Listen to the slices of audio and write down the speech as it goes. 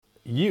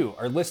You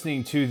are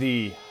listening to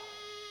the...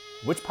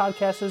 Which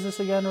podcast is this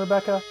again,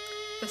 Rebecca?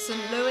 The St.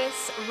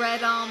 Louis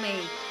Red Army.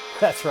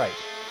 That's right.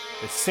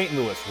 The St.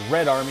 Louis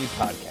Red Army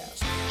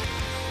Podcast.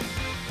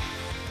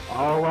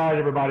 All right,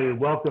 everybody.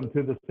 Welcome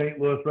to the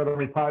St. Louis Red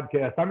Army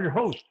Podcast. I'm your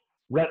host,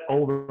 Rhett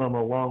Oldham,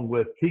 along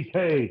with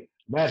PK,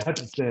 Matt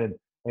Hutchinson,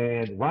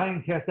 and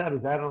Ryan Cassett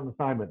is out on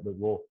assignment, but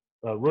we'll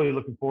really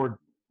looking forward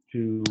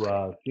to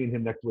seeing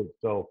him next week.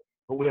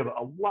 But we have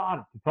a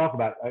lot to talk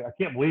about. I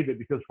can't believe it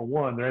because, for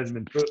one, there hasn't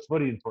been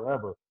footy in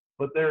forever,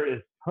 but there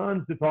is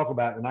tons to talk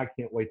about, and I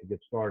can't wait to get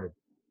started.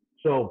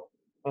 So,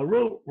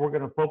 we're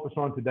going to focus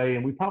on today,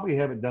 and we probably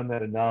haven't done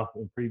that enough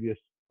in the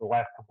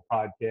last couple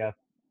podcasts.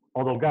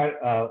 Although,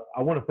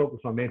 I want to focus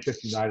on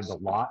Manchester United a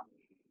lot.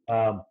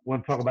 I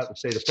want to talk about the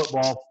state of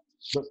football,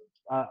 but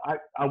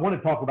I want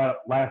to talk about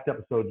last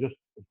episode just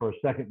for a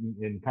second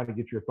and kind of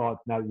get your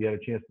thoughts now that you had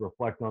a chance to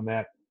reflect on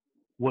that.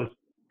 Was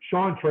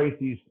Sean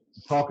Tracy's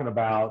talking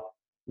about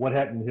what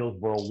happened in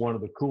Hillsborough one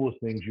of the coolest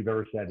things you've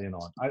ever sat in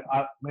on?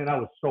 I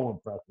was so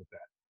impressed with that.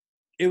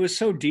 It was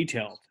so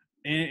detailed.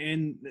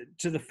 And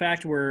to the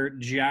fact where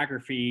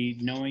geography,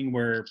 knowing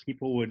where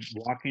people would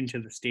walk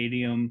into the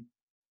stadium,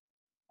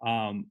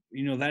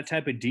 that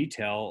type of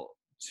detail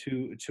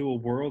to a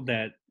world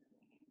that,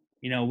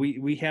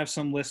 we have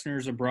some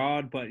listeners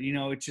abroad, but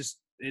it's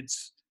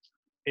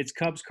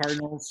Cubs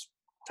Cardinals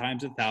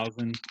times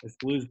 1,000. It's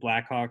Blues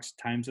Blackhawks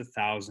times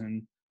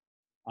 1,000.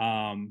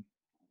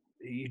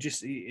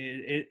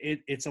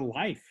 It's a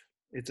life.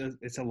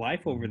 It's a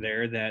life over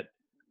there that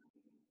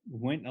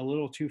went a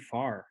little too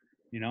far,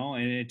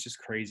 and it's just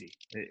crazy.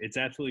 It's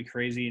absolutely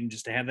crazy. And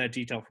just to have that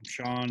detail from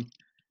Sean,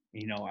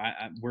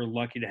 we're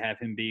lucky to have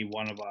him be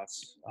one of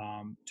us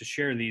to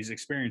share these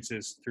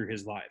experiences through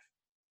his life.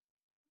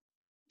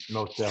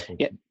 Most definitely.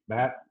 Yeah.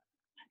 Matt?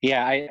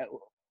 Yeah,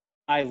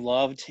 I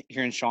loved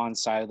hearing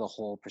Sean's side of the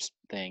whole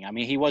thing. I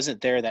mean, he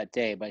wasn't there that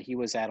day, but he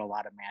was at a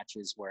lot of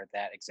matches where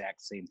that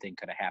exact same thing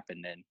could have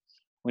happened. And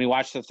when you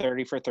watch the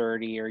 30 for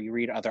 30 or you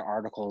read other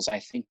articles, I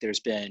think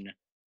there's been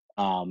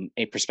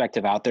a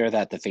perspective out there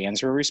that the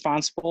fans were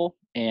responsible.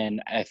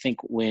 And I think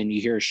when you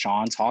hear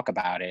Sean talk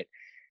about it,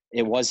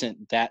 it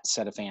wasn't that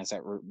set of fans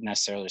that were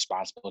necessarily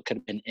responsible. It could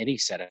have been any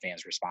set of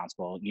fans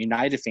responsible.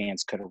 United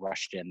fans could have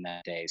rushed in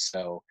that day.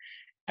 So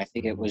I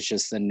think it was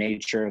just the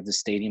nature of the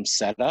stadium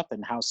setup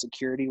and how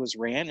security was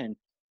ran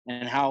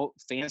and how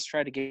fans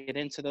try to get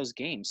into those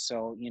games.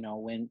 So,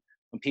 when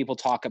people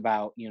talk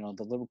about,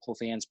 the Liverpool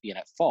fans being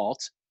at fault,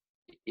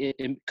 it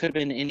could have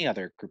been any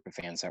other group of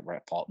fans that were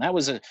at fault. And that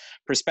was a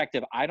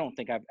perspective I don't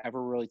think I've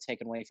ever really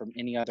taken away from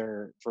any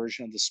other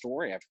version of the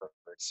story I've heard.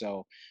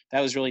 So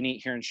that was really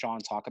neat hearing Sean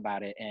talk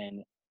about it.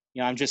 And,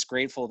 I'm just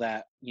grateful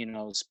that,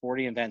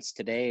 sporting events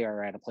today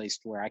are at a place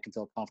where I can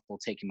feel comfortable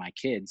taking my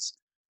kids,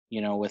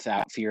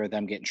 without fear of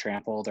them getting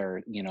trampled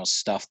or,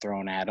 stuff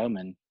thrown at them.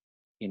 And,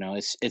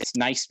 it's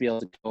nice to be able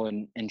to go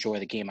and enjoy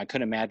the game. I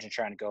couldn't imagine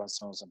trying to go in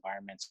some of those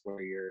environments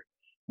where you're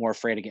more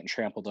afraid of getting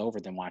trampled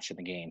over than watching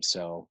the game.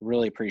 So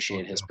really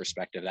appreciate his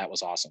perspective. That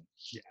was awesome.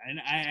 Yeah,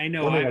 and I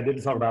know. One thing I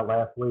didn't talk about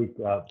last week,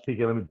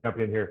 PK, let me jump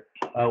in here.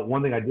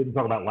 One thing I didn't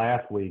talk about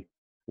last week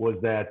was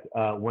that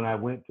when I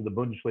went to the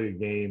Bundesliga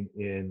game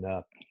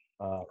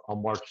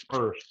on March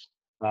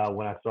 1st,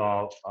 when I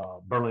saw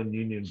Berlin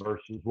Union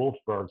versus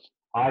Wolfsburg,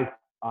 I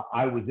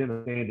was in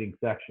a standing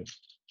section,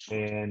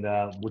 and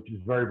which is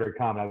very, very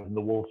common. I was in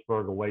the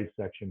Wolfsburg away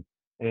section,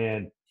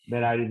 and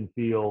man, I didn't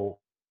feel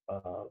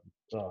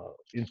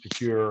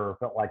insecure or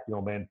felt like,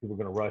 man, people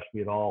are going to rush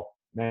me at all.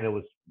 Man, it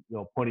was,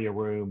 plenty of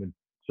room. And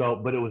so,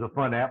 but it was a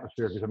fun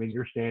atmosphere because,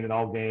 you're standing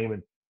all game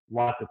and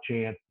lots of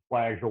chants,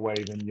 flags are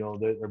waving,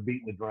 they're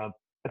beating the drum.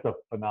 That's a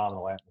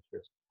phenomenal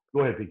atmosphere.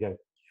 Go ahead, PK.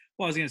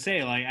 Well, I was going to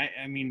say,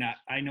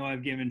 I know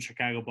I've given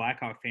Chicago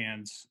Blackhawk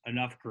fans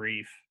enough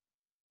grief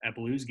at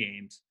Blues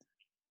games,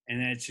 and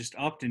then it's just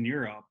upped in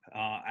Europe.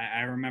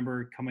 I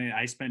remember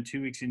I spent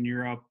 2 weeks in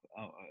Europe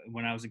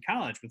when I was in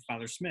college with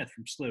Father Smith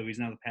from SLU. He's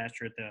now the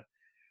pastor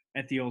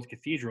at the old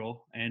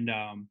cathedral, and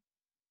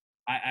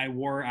I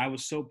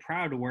was so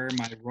proud to wear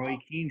my Roy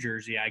Keane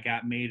jersey I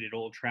got made at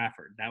Old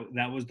Trafford.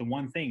 That was the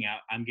one thing.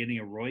 I'm getting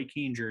a Roy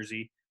Keane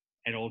jersey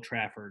at Old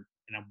Trafford,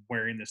 and I'm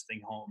wearing this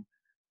thing home.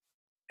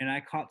 And I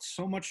caught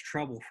so much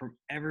trouble from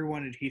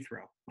everyone at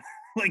Heathrow.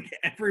 Like,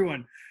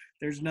 everyone.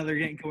 There's another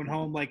game going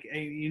home. Like,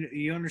 hey,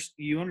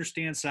 you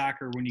understand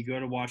soccer when you go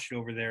to watch it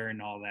over there and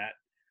all that.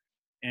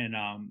 And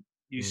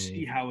you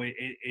see how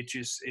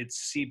it's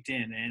seeped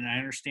in. And I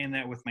understand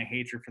that with my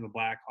hatred for the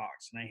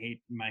Blackhawks, and I hate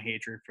my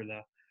hatred for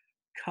the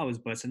Cubs,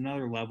 but it's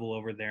another level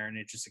over there, and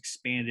it just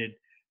expanded.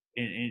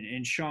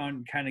 And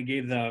Sean kind of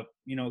gave it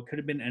could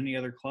have been any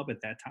other club at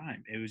that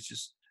time. It was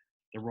just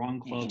the wrong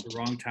club, the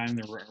wrong time,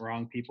 the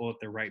wrong people at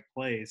the right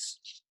place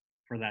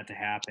for that to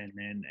happen.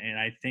 And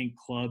I think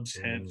clubs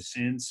have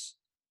since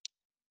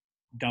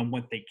done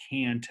what they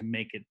can to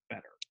make it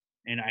better.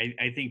 And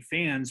I think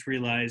fans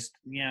realized,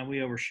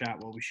 we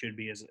overshot what we should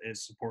be as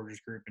supporters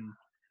group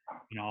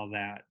and all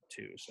that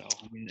too. So,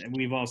 and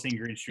we've all seen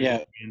Green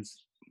Street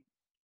fans.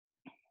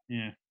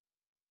 Yeah.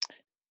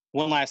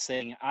 One last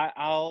thing.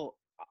 I'll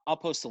I'll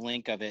post a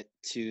link of it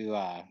to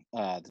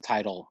the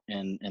title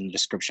in the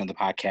description of the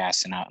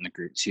podcast and out in the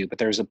group too. But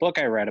there's a book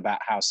I read about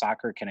how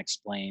soccer can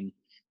explain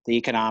the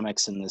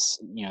economics and this,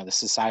 the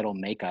societal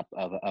makeup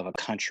of a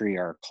country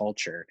or a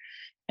culture.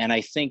 And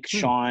I think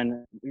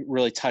Sean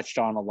really touched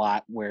on a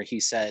lot where he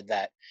said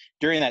that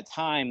during that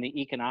time, the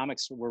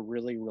economics were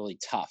really, really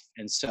tough.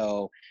 And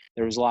so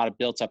there was a lot of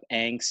built up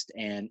angst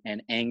and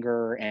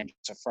anger and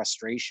a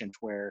frustration to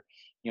where,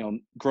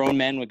 grown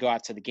men would go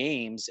out to the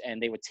games and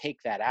they would take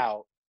that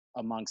out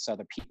amongst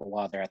other people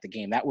while they're at the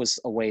game. That was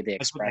a way they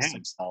expressed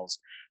themselves,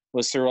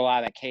 was through a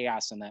lot of that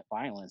chaos and that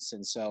violence.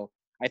 And so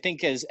I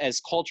think as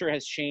culture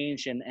has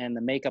changed and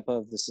the makeup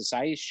of the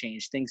society has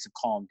changed, things have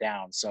calmed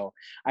down. So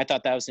I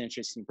thought that was an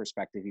interesting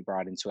perspective he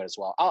brought into it as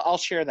well. I'll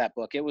share that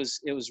book. It was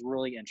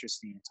really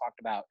interesting. It talked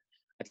about,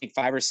 I think,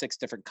 5 or 6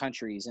 different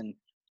countries, and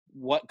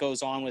what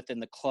goes on within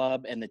the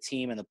club and the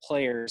team and the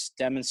players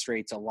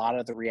demonstrates a lot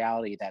of the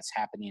reality that's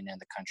happening in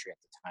the country at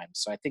the time.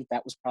 So I think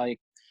that was probably,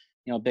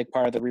 a big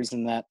part of the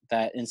reason that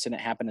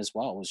incident happened as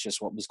well, was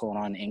just what was going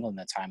on in England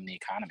at the time in the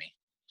economy.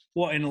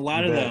 Well, and a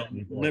lot of the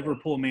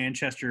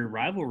Liverpool-Manchester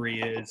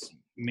rivalry is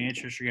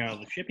Manchester got out of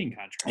the shipping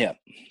contract. Yeah.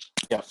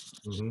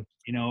 Mm-hmm.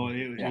 It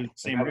was the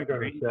same. You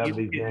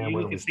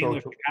look at St.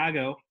 Louis,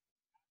 Chicago.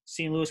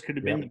 St. Louis could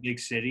have been the big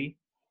city.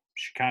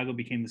 Chicago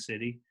became the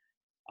city.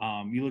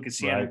 You look at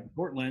Seattle,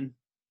 Portland.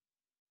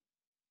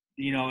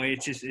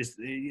 It's just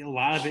a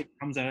lot of it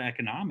comes out of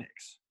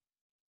economics.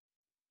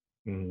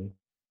 Mm-hmm.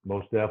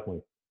 Most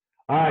definitely.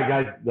 All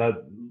right, guys.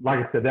 Like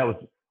I said, that was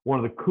one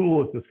of the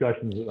coolest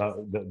discussions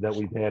that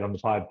we've had on the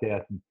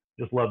podcast, and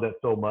just love that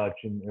so much.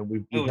 And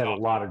we've had a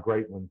lot of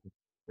great ones.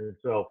 And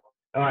so,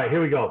 all right,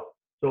 here we go.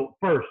 So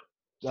first,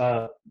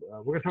 we're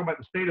going to talk about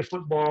the state of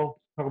football,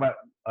 talk about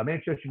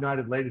Manchester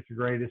United, latest and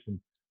greatest, and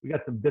we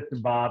got some bits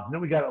and bobs. And then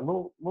we got a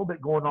little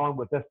bit going on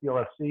with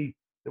SDLFC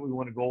that we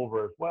want to go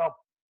over as well.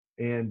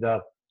 And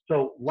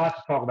so lots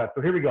to talk about.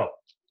 So here we go.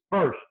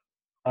 First,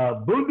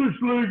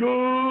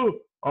 Bundesliga.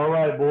 All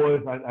right,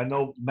 boys. I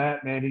know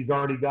Matt, man, he's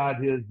already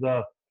got his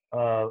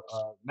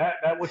Matt,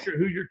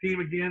 who's your team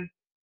again?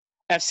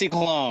 FC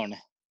Cologne.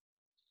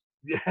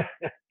 Yeah,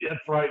 that's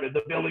right, man.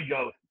 The Billy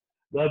Goats.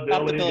 The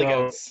Billy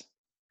Goats.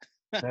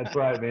 That's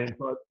right, man.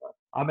 So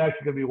I'm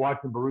actually going to be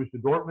watching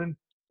Borussia Dortmund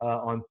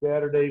on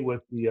Saturday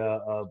with the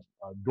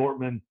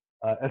Dortmund,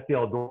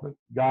 STL Dortmund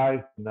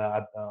guys. And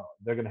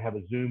they're going to have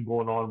a Zoom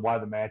going on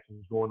while the match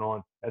is going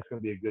on. That's going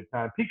to be a good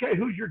time. PK,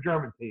 who's your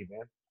German team,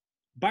 man?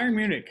 Bayern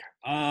Munich.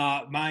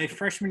 My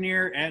freshman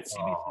year at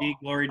CBC,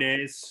 glory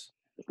days.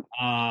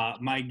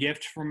 My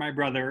gift from my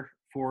brother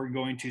for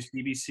going to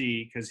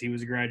CBC, because he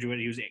was a graduate,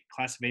 he was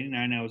class of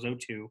 '89, I was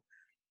 '02,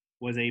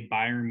 was a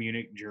Bayern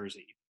Munich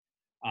jersey.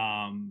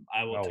 I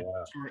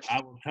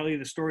will tell you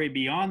the story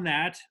beyond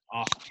that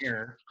off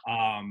air.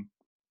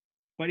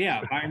 But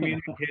yeah, Bayern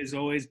Munich has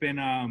always been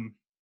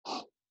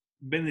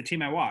the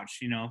team I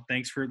watched.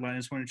 Thanks for letting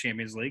us win a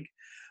Champions League.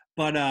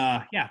 But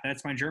yeah,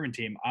 that's my German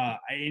team.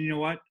 And you know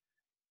what?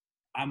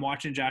 I'm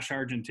watching Josh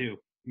Sargent too.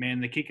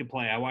 Man, the kid can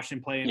play. I watched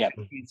him play at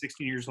 15,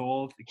 16 years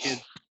old. The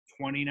kid's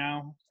 20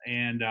 now,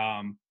 and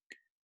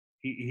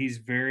he's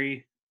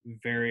very,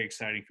 very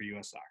exciting for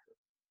U.S.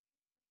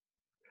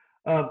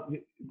 soccer.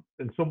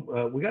 And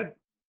so we got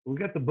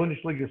the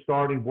Bundesliga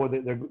starting. Boy,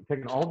 they're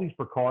taking all these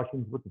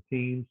precautions with the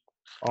teams.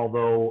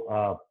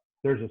 Although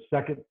there's a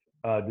second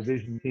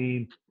division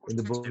team in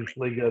the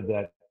Bundesliga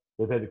that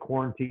they've had to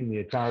quarantine the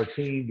entire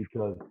team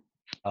because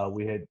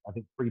we had, I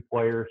think, 3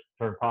 players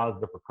turn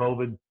positive for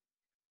COVID.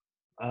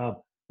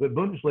 But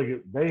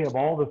Bundesliga, they have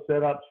all the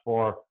setups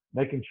for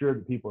making sure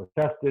that people are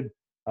tested,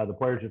 the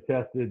players are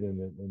tested,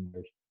 and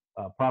there's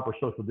proper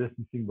social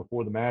distancing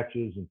before the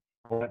matches and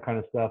all that kind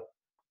of stuff.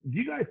 Do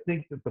you guys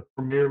think that the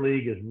Premier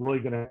League is really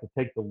going to have to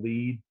take the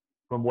lead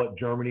from what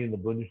Germany and the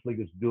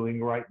Bundesliga is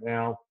doing right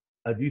now?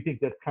 Do you think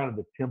that's kind of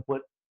the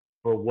template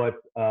for what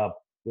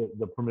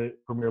the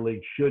Premier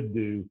League should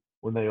do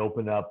when they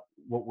open up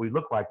what we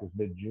look like is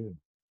mid-June?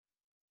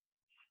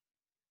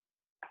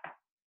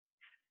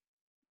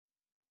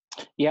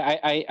 Yeah,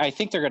 I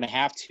think they're going to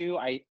have to.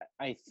 I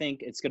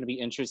think it's going to be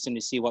interesting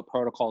to see what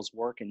protocols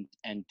work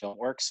and don't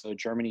work. So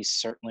Germany's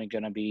certainly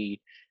going to be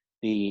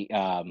the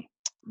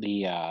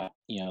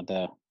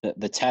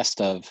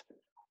test of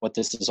what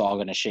this is all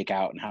going to shake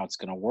out and how it's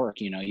going to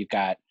work. You've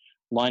got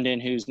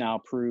London, who's now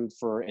approved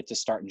for it to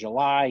start in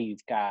July.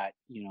 You've got,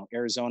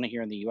 Arizona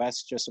here in the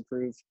U.S. just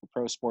approved for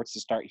pro sports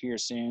to start here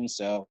soon.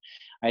 So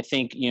I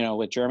think,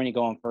 with Germany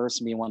going first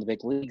and being one of the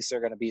big leagues, they're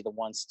going to be the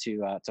ones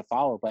to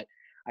follow. But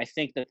I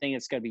think the thing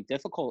that's going to be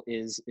difficult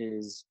is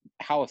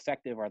how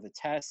effective are the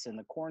tests and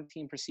the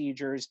quarantine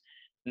procedures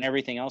and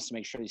everything else to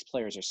make sure these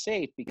players are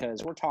safe,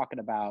 because we're talking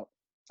about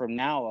from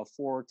now a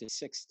 4 to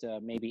 6 to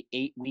maybe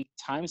 8 week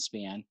time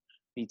span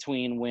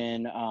between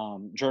when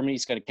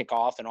Germany's going to kick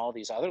off and all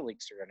these other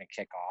leagues are going to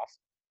kick off.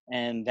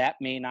 And that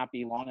may not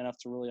be long enough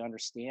to really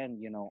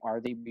understand, are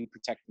they be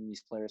protecting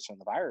these players from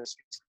the virus?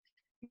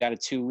 You've got a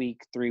 2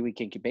 week, 3 week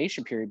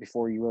incubation period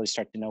before you really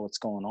start to know what's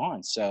going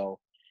on. So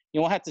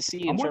we'll have to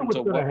see in terms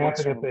of what's going to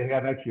happen if they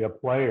have actually a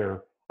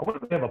player what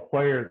if they have a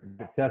player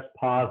that tests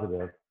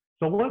positive?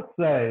 So let's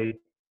say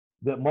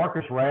that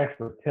Marcus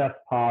Rashford tests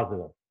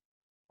positive.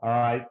 All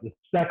right, the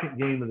second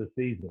game of the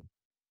season.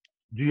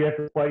 Do you have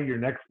to play your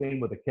next game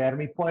with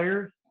academy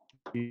players?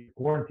 Do you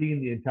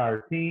quarantine the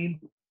entire team?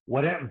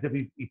 What happens if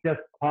he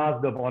tests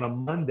positive on a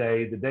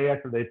Monday, the day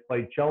after they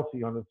play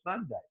Chelsea on a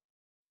Sunday?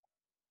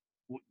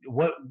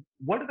 What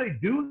do they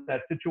do in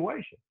that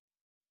situation?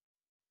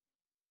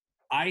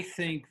 I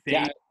think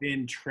they've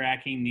been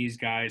tracking these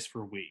guys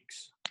for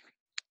weeks.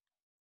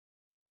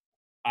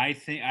 I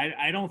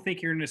don't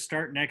think you're going to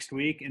start next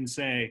week and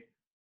say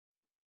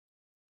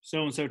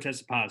so and so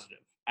tested positive.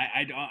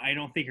 I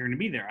don't think you're going to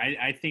be there.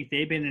 I think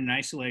they've been in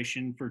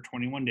isolation for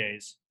 21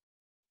 days.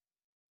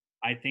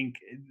 I think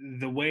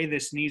the way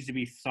this needs to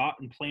be thought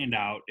and planned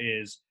out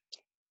is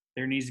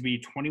there needs to be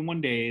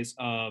 21 days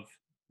of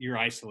you're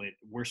isolated.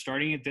 We're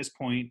starting at this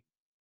point.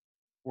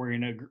 We're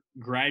going to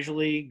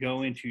gradually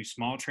go into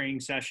small training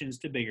sessions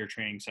to bigger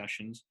training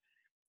sessions.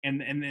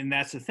 And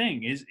that's the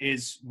thing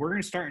is we're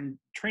going to start in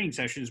training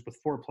sessions with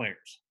 4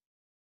 players.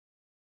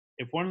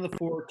 If one of the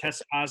 4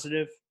 tests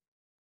positive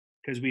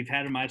because we've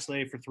had them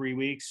isolated for 3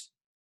 weeks,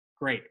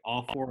 great.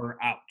 All 4 are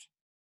out.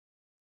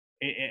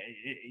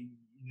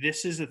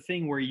 This is a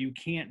thing where you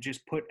can't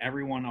just put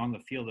everyone on the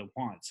field at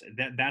once.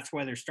 That's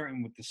why they're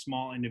starting with the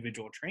small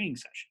individual training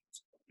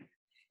sessions.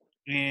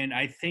 And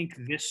I think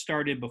this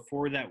started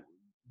before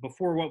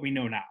what we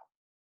know now.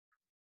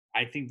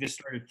 I think this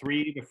started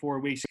 3 to 4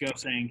 weeks ago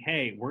saying,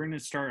 hey, we're going to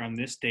start on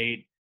this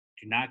date.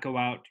 Do not go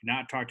out. Do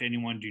not talk to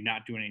anyone. Do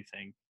not do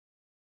anything.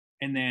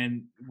 And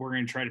then we're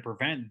going to try to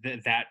prevent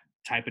that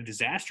type of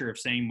disaster of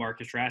saying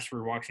Marcus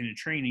Rashford walks into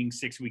training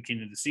 6 weeks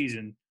into the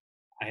season,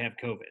 I have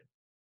COVID.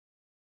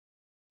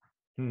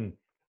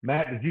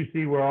 Matt, did you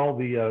see where all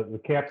the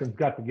captains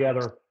got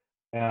together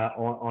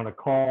on a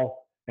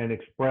call and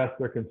expressed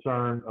their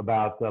concern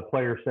about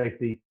player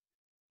safety?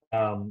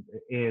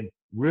 And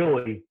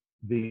really,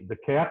 the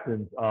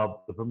captains of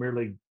the Premier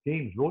League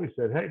teams really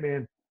said, hey,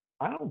 man,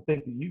 I don't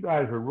think that you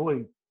guys are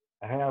really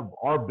have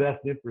our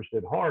best interest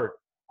at heart.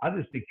 I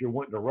just think you're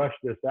wanting to rush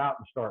this out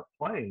and start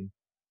playing.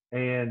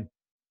 And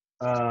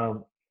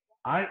I'm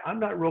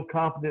not real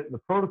confident in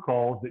the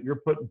protocols that you're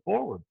putting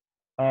forward.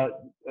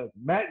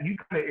 Matt, you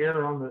kind of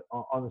err on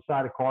the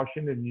side of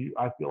caution, and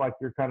I feel like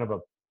you're kind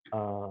of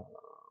a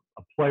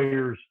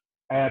player's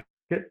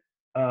advocate.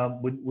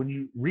 When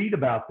you read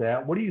about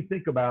that, what do you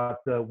think about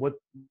what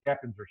the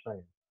captains are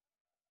saying?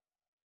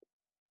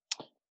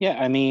 Yeah,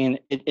 I mean,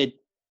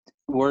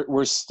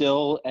 we're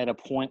still at a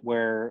point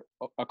where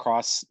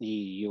across the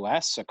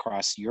U.S.,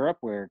 across Europe,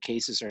 where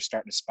cases are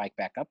starting to spike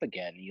back up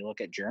again. You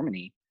look at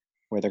Germany,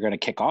 where they're going to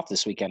kick off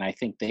this weekend. I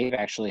think they've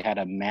actually had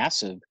a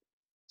massive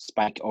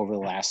spike over the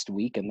last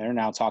week, and they're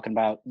now talking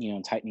about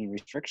tightening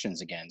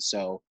restrictions again.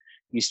 So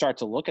you start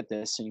to look at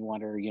this and you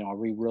wonder, are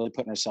we really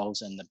putting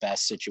ourselves in the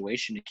best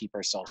situation to keep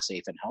ourselves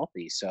safe and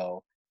healthy?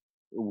 So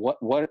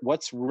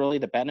what's really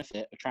the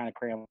benefit of trying to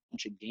cram a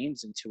bunch of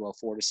games into a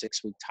 4 to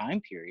 6 week time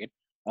period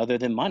other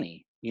than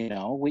money?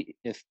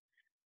 If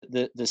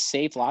the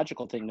safe,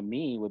 logical thing to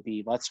me would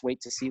be, let's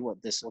wait to see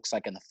what this looks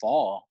like in the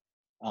fall,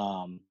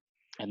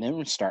 and then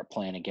we start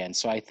playing again.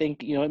 So I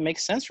think it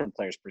makes sense from a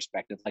player's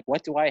perspective. Like,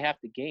 what do I have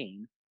to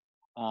gain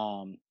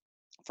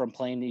from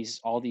playing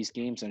all these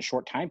games in a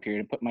short time period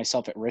and put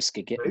myself at risk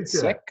of getting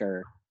sick?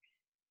 Or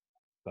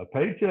a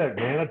paycheck,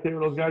 man. I tell you,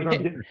 those guys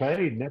aren't getting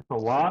paid, and that's a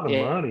lot of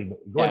money.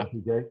 Go ahead,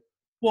 TJ.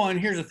 Well, and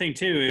here's the thing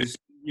too: is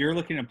you're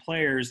looking at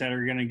players that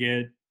are going to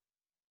get,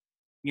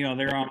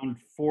 they're on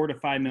 $4 to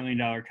 $5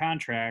 million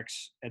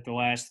contracts at the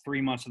last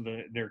 3 months of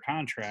their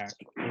contract,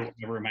 or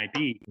whatever it might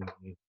be.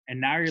 And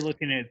now you're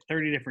looking at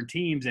 30 different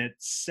teams at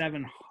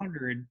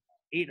 700,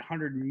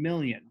 800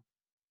 million.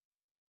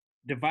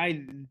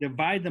 Divide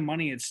the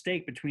money at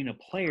stake between a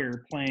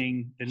player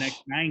playing the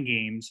next 9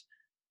 games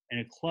and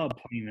a club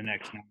playing the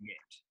next 9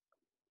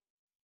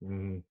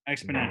 games.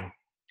 Exponential.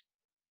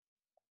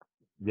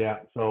 Yeah,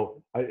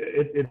 so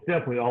it's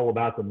definitely all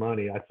about the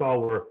money. I saw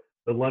where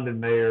the London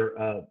mayor,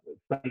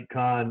 Sadiq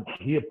Khan,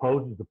 he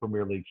opposes the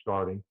Premier League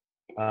starting.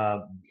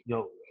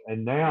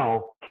 And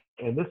now,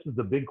 and this is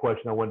the big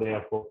question I wanted to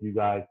ask both of you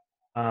guys,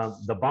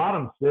 the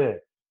bottom 6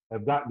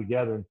 have gotten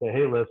together and say,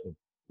 hey, listen,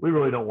 we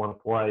really don't want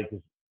to play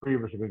because 3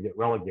 of us are going to get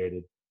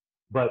relegated,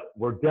 but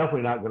we're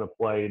definitely not going to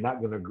play, not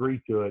going to agree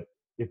to it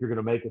if you're going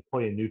to make us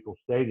play in neutral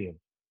stadiums.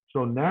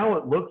 So now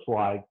it looks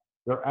like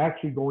they're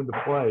actually going to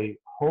play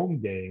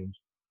home games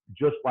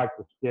just like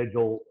the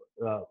schedule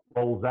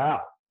rolls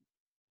out.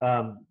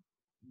 Do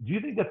you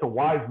think that's a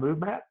wise move,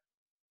 Matt?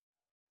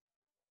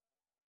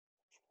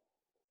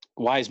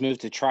 Wise move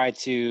to try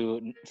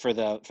for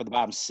the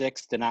bottom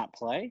 6 to not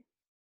play?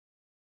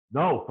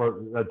 No,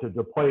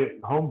 to play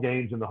home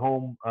games in the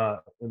home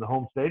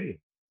stadium.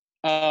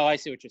 Oh, I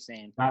see what you're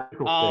saying.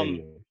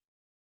 Stadium.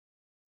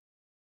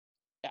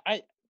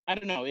 I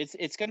don't know.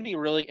 It's going to be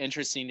really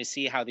interesting to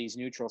see how these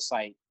neutral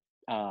site,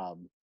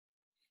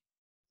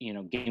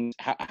 games,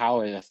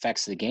 how it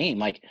affects the game.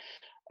 Like,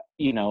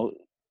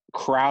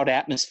 crowd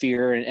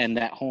atmosphere and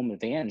that home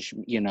advantage,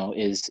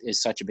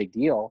 is such a big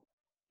deal.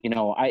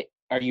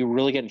 Are you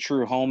really getting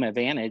true home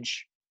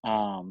advantage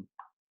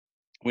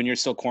when you're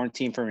still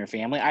quarantined from your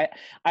family? I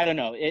don't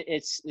know.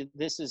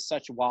 This is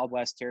such Wild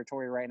West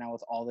territory right now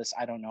with all this.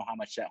 I don't know how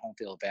much that home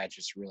field advantage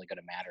is really going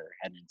to matter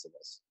heading into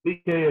this.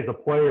 PK, as a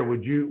player,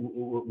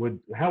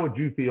 how would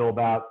you feel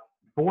about,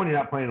 for one, you're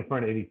not playing in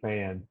front of any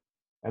fans,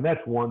 and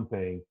that's one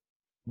thing.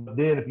 But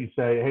then if you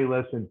say, hey,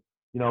 listen,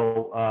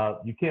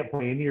 you can't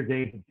play any of your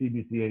games at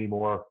CBC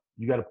anymore.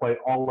 You got to play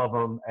all of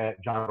them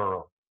at John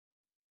Burroughs.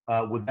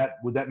 Would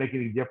that make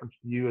any difference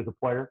to you as a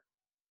player?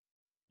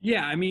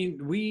 Yeah, I mean,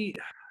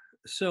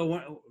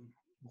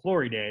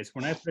 glory days,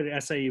 when I played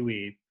at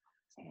SIUE,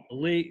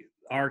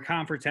 our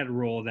conference had a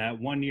rule that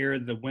one year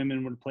the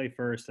women would play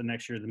first, the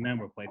next year the men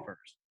would play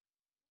first.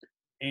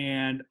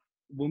 And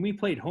when we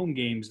played home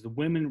games, the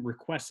women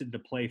requested to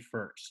play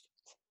first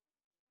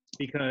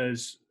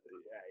because,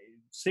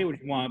 say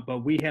what you want, but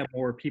we have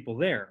more people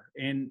there.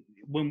 And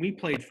when we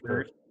played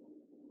first,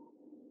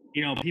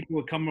 people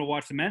would come to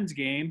watch the men's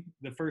game.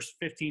 The first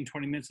 15,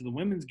 20 minutes of the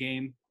women's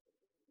game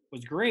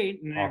was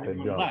great, and then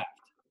everyone left.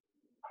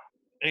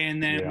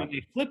 And then when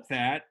they flipped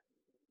that,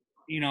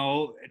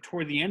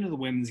 toward the end of the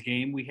women's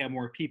game, we had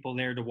more people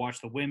there to watch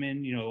the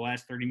women, the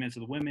last 30 minutes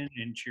of the women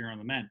and cheer on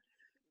the men.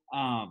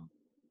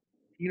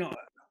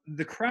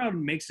 The crowd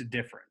makes a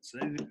difference.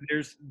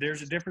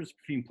 There's a difference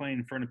between playing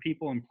in front of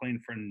people and playing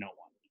in front of no one.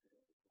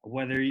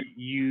 Whether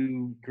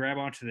you grab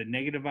onto the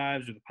negative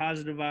vibes or the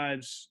positive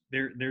vibes,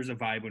 there's a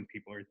vibe when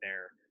people are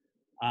there.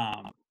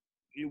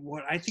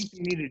 What I think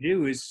they need to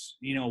do is,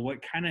 what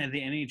kind of the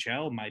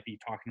NHL might be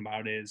talking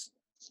about is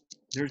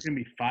there's going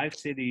to be 5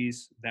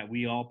 cities that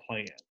we all play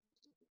in.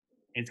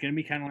 It's going to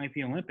be kind of like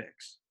the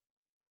Olympics.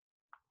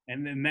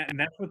 And then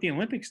that's what the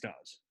Olympics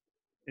does.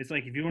 It's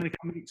like, if you want to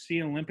come see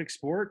an Olympic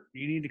sport,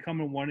 you need to come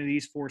to one of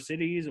these 4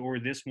 cities or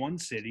this one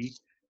city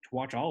to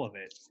watch all of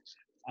it.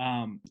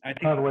 I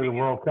think kind of the way the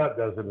World Cup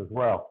does it as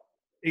well.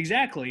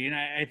 Exactly. And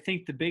I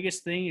think the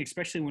biggest thing,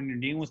 especially when you're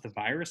dealing with a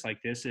virus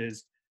like this,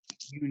 is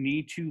you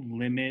need to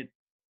limit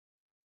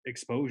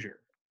exposure.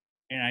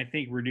 And I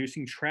think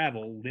reducing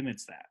travel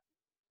limits that.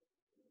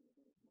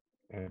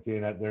 And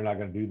seeing that they're not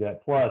going to do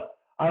that. Plus,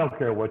 I don't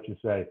care what you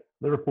say.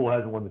 Liverpool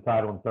hasn't won the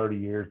title in 30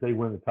 years. They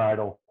win the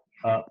title.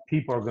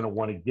 People are going to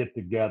want to get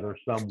together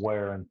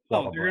somewhere and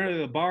celebrate. They're going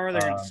to the bar.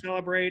 They're going to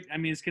celebrate. I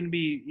mean, it's going to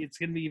be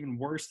even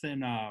worse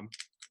than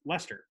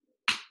Leicester.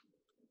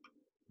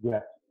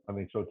 Yes, I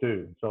mean so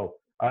too. So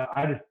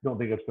I just don't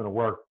think it's going to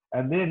work.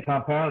 And then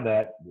compound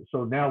that.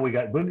 So now we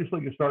got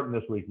Bundesliga starting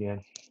this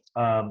weekend,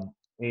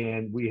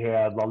 and we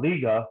have La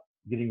Liga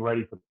getting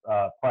ready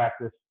for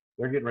practice.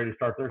 They're getting ready to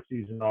start their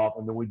season off,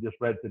 and then we just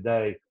read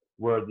today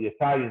where the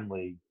Italian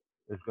league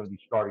is going to be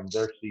starting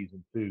their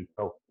season too.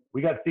 So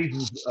we got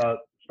seasons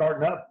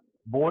starting up,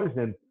 boys,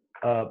 and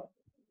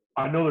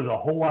I know there's a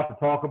whole lot to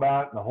talk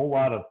about and a whole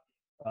lot of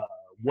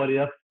what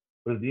if.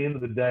 But at the end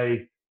of the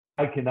day,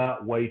 I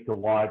cannot wait to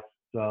watch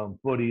some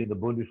footy in the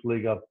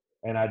Bundesliga,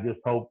 and I just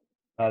hope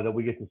that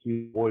we get to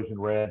see the boys in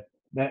red.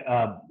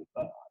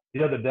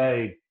 The other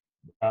day,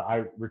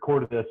 I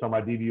recorded this on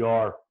my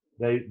DVR.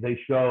 They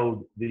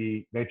showed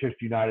the Manchester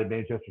United,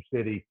 Manchester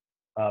City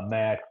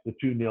match, the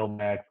 2-0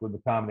 match with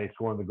McTominay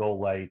scoring the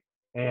goal late.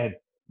 And,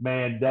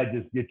 man, that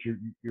just gets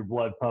your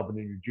blood pumping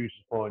and your juices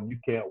flowing. You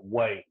can't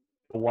wait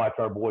to watch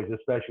our boys,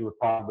 especially with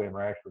Pogba and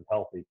Rashford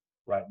healthy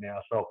right now.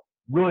 So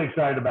really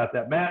excited about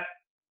that. Matt,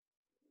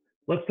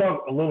 let's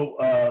talk a little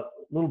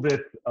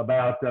bit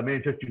about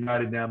Manchester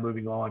United now,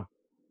 moving on.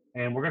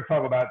 And we're going to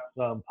talk about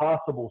some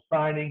possible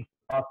signings,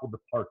 possible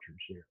departures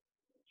here.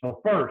 So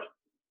first,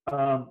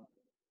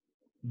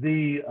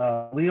 the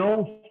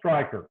Lyon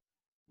striker,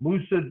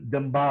 Moussa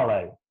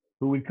Dembele,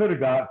 who we could have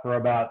got for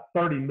about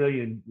 $30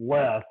 million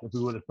less if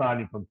we would have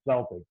signed him from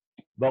Celtic,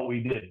 but we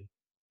didn't.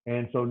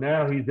 And so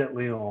now he's at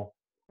Lyon,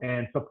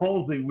 and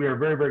supposedly we are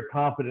very, very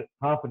confident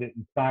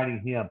in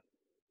signing him.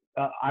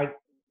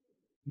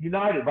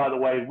 United, by the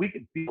way, we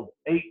could field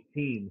 8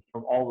 teams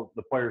from all of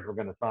the players we're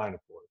going to sign, of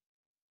course.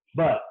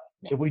 But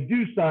if we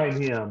do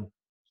sign him,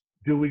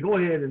 do we go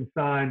ahead and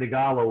sign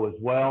Gallo as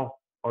well,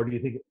 or do you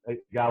think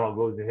Gallo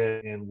goes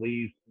ahead and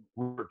leaves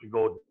to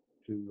go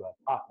to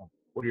Tottenham?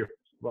 What are your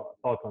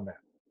thoughts on that?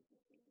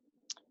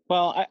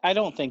 Well, I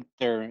don't think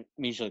they're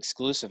mutually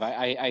exclusive.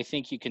 I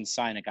think you can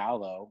sign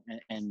Gallo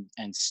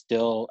and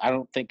still, I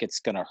don't think it's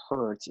going to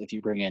hurt if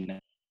you bring in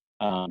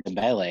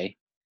Dembele.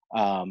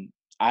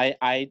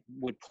 I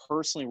would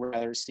personally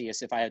rather see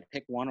us, if I had to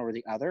pick one or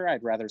the other,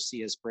 I'd rather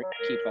see us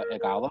keep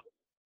Gallo.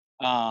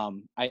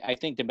 I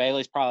think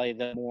Dembele is probably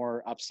the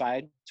more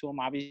upside to them,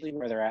 obviously,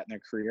 where they're at in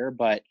their career.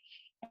 But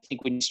I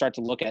think when you start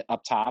to look at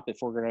up top, if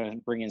we're going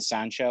to bring in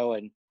Sancho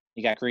and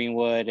you got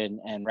Greenwood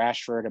and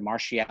Rashford and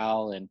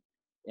Martial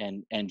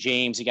and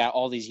James, you got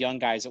all these young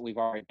guys that we've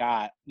already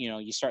got,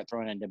 you start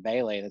throwing in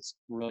Dembele, that's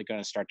really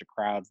going to start to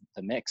crowd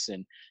the mix.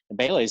 And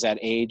Dembele is at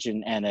age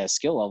and a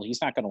skill level,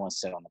 he's not going to want to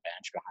sit on the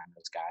bench behind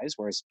those guys.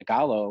 Whereas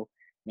Gallo,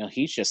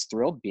 he's just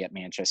thrilled to be at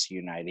Manchester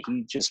United.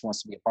 He just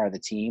wants to be a part of the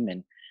team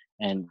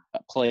and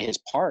play his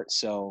part.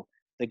 So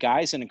the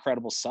guy's an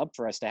incredible sub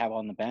for us to have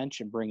on the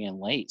bench and bring in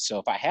late. So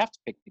if I have to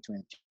pick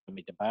between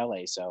Jimmy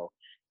DeBale,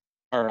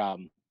 or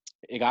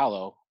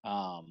Igalo,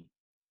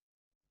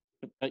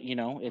 but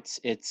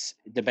it's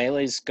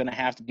DeBale's going to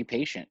have to be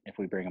patient if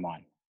we bring him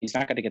on. He's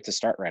not going to get to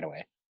start right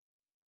away.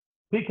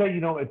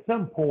 PK, at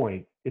some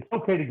point, it's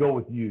okay to go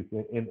with youth.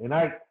 And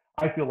I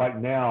feel like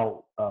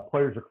now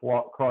players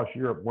across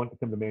Europe want to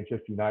come to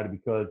Manchester United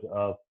because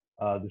of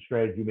the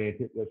strategy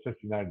Manchester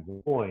United is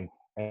employing.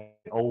 And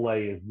Ole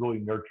is really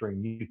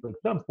nurturing youth. But at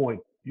some point,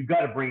 you've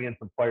got to bring in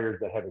some players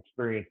that have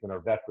experience and are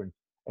veterans.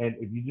 And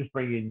if you just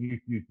bring in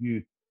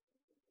youth,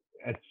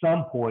 at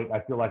some point,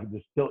 I feel like it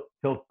just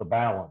tilts the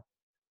balance.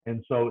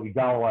 And so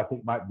Igalo, I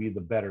think, might be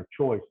the better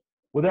choice.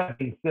 With that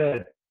being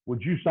said,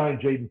 would you sign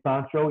Jadon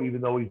Sancho,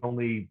 even though he's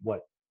only,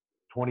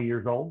 20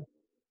 years old?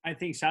 I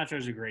think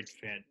Sancho's a great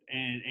fit,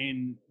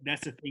 and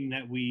that's the thing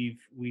that we've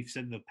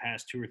said the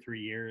past 2 or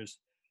 3 years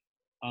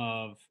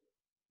of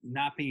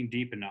not being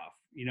deep enough.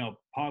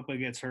 Pogba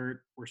gets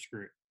hurt, we're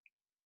screwed.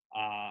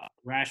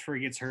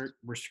 Rashford gets hurt,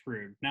 we're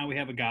screwed. Now we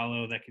have a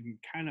Gallo that can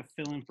kind of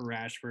fill in for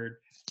Rashford.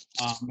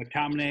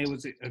 McTominay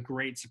was a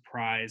great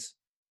surprise.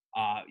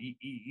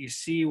 You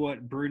see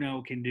what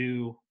Bruno can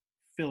do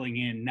filling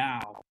in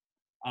now.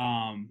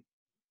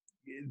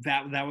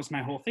 That was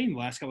my whole thing the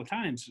last couple of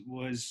times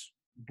was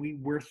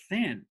we're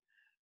thin.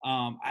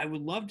 I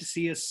would love to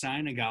see us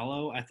sign a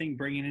Gallo. I think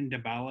bringing in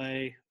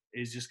DeBale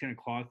is just going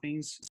to clog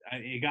things.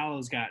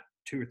 Igalo's got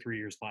 2 or 3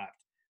 years left.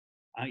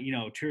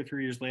 2 or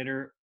 3 years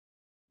later,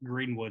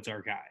 Greenwood's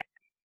our guy.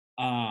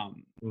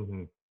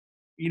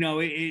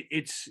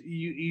 It's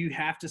you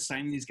have to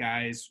sign these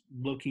guys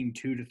looking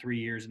 2 to 3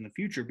 years in the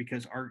future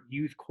because our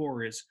youth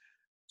core is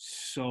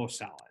so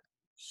solid.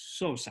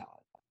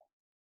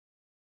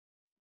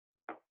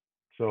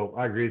 So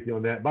I agree with you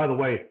on that. By the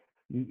way,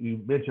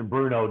 you mentioned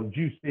Bruno. Did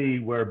you see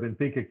where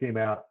Benfica came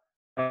out,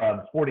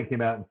 Sporting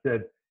came out and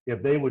said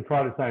if they would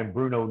try to sign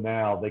Bruno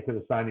now, they could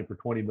have signed him for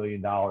 $20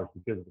 million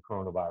because of the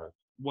coronavirus?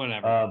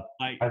 Whatever.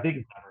 I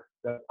think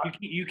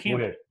you can't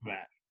do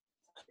that.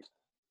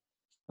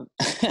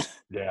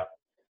 Yeah.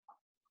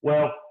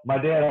 Well, my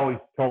dad always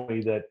told me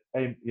that,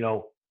 hey,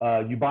 you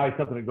buy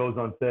something that goes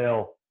on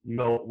sale,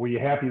 were you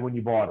happy when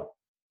you bought it?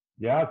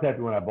 Yeah, I was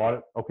happy when I bought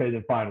it. Okay,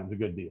 then fine, it was a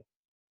good deal.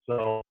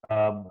 So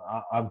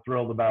I'm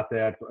thrilled about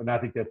that, and I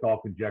think that's all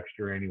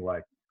conjecture anyway.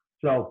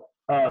 So,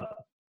 Matt,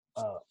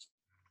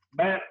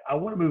 I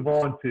want to move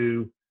on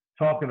to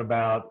talking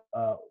about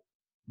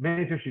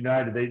Manchester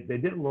United. They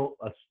did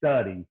a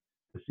study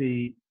to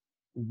see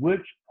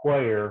which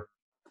player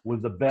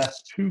was the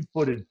best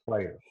two-footed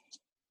player.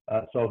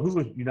 So who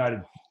was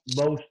United's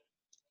most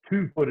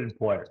two-footed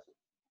player?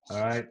 All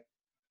right.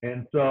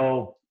 And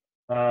so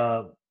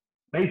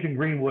Mason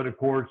Greenwood, of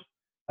course,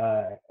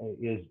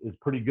 is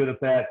pretty good at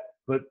that.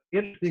 But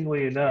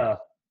interestingly enough,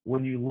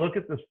 when you look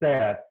at the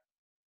stats,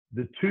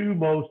 the two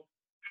most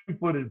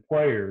two-footed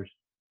players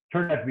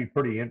turned out to be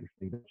pretty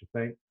interesting, don't you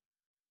think?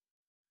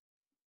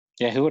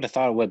 Yeah, who would have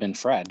thought it would have been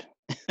Fred?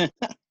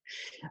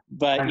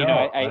 But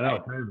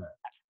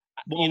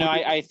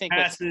I think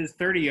passes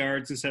 30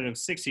 yards instead of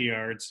 60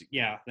 yards.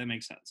 Yeah, that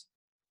makes sense.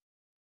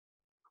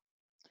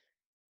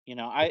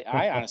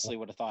 I honestly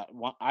would have thought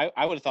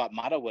I would have thought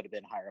Mata would have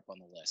been higher up on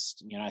the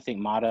list. I think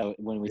Mata,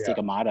 when we think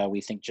of Mata,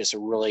 we think just a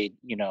really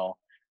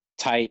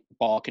tight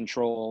ball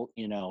control.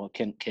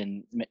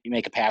 Can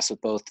make a pass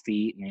with both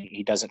feet, and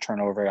he doesn't turn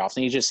over very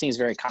often. He just seems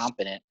very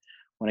competent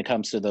when it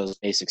comes to those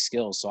basic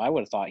skills. So I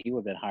would have thought he would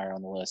have been higher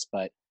on the list.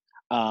 But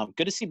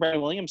good to see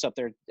Brandon Williams up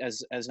there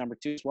as number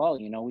 2 as well.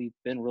 We've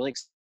been really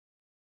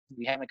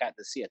we haven't got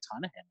to see a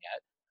ton of him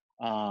yet.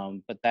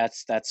 But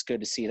that's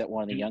good to see that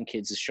one of the young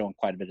kids is showing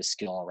quite a bit of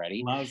skill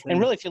already. And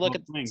really, if you look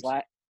at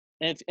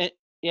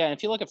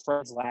if you look at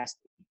Fred's last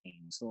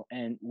games,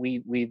 and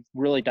we've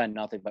really done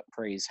nothing but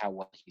praise how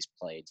well he's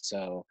played.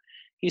 So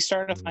he's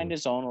starting to find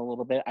his own a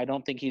little bit. I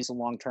don't think he's a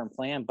long-term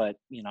plan, but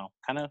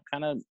kind of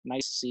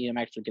nice to see him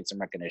actually get some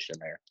recognition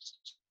there.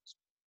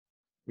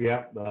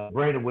 Yeah,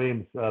 Brandon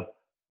Williams.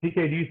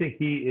 PK, do you think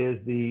he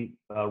is the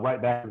right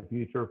back of the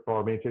future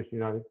for Manchester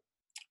United?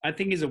 I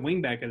think he's a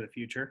wing back of the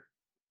future.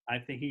 I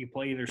think he can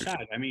play either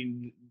side. I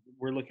mean,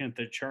 we're looking at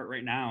the chart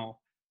right now.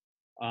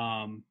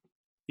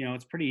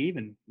 It's pretty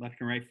even, left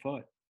and right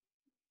foot.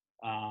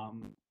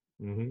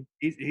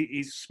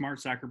 He's a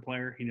smart soccer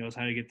player. He knows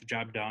how to get the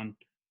job done.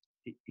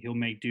 He'll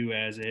make do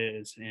as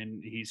is,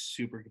 and he's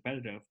super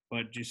competitive.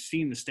 But just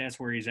seeing the stats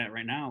where he's at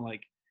right now,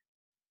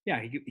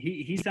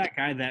 he's that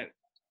guy that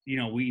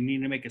we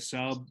need to make a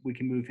sub. We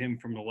can move him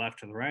from the left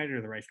to the right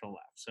or the right to the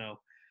left. So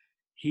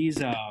he's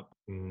going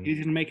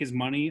to make his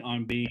money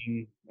on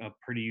being a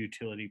pretty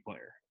utility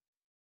player.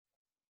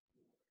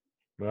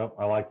 Well,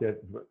 I like that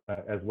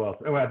as well.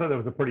 So anyway, I thought that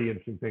was a pretty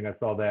interesting thing. I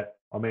saw that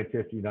on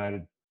Manchester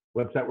United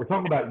website. We're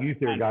talking about youth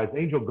here, guys.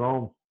 Angel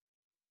Gomes,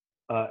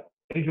 by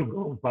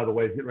the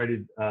way, is getting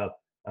ready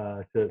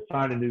to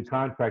sign a new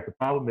contract. The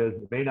problem is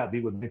it may not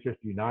be with Manchester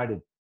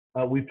United.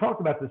 We've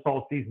talked about this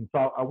all season,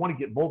 so I want to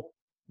get both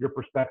your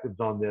perspectives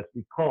on this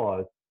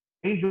because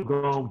Angel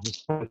Gomes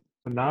is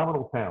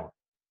phenomenal talent.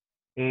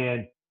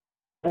 And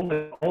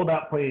all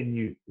about playing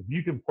youth. If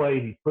you can play,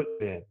 he's putting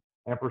in.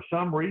 And for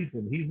some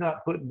reason, he's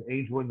not putting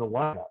Angel in the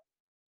lineup.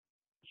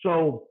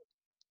 So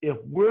if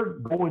we're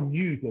going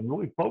youth and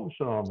really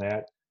focusing on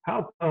that,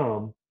 how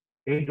come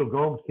Angel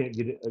Gomes can't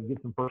get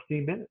some first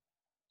team minutes?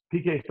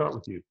 PK, start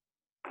with you.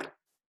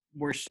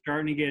 We're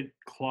starting to get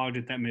clogged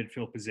at that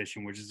midfield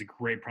position, which is a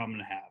great problem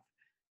to have.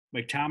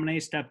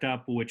 McTominay stepped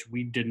up, which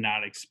we did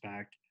not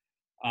expect.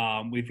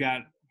 We've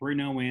got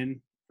Bruno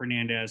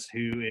Fernandes,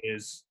 who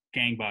is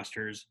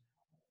gangbusters.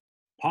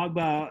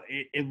 Pogba,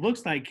 it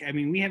looks like, I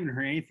mean, we haven't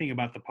heard anything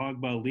about the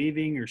Pogba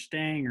leaving or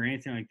staying or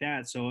anything like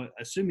that. So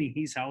assuming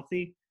he's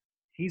healthy,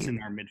 he's in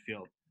our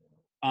midfield.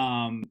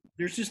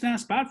 There's just not a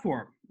spot for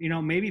him. You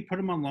know, maybe put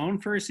him on loan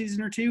for a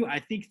season or two. I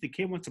think the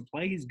kid wants to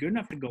play. He's good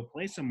enough to go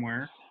play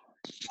somewhere.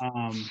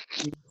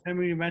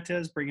 Henry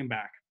Metes, bring him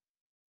back.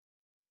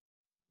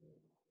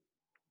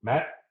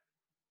 Matt?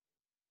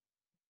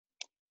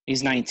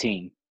 He's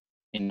 19,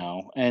 you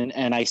know,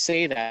 and I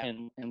say that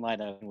in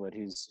light of Greenwood,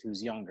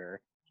 who's younger.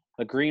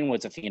 But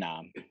Greenwood's a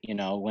phenom. You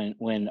know,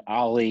 when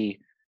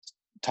Ollie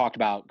talked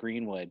about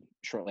Greenwood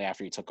shortly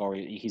after he took over,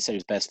 he said he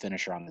was best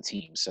finisher on the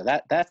team. So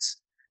that's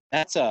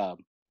a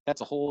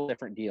whole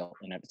different deal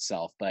in of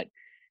itself. But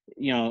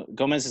you know,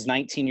 Gomez is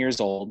 19 years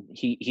old.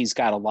 He's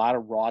got a lot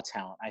of raw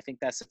talent. I think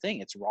that's the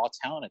thing. It's raw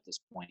talent at this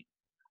point.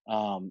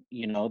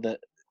 You know, the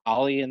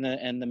Ollie and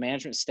the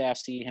management staff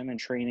see him in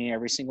training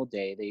every single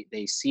day.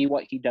 They see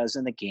what he does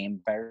in the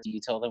game better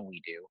detail than we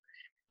do.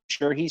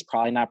 Sure, he's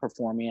probably not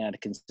performing at a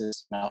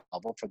consistent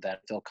level for them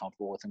to feel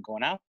comfortable with him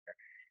going out there.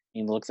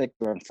 He looks like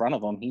they're in front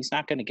of him. He's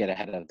not going to get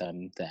ahead of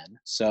them then.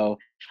 So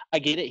I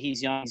get it.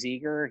 He's young, he's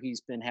eager.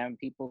 He's been having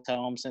people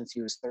tell him since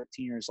he was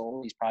 13 years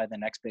old he's probably the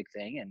next big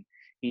thing, and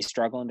he's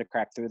struggling to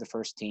crack through the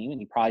first team. And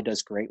he probably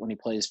does great when he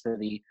plays for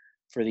the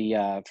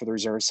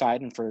reserve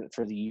side and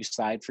for the youth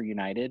side for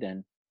United.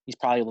 And he's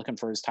probably looking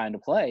for his time to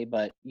play.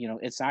 But you know,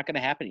 it's not going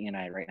to happen at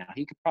United right now.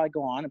 He could probably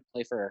go on and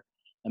play for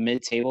a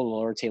mid-table,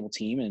 lower table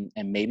team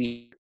and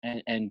maybe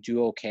and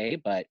do okay.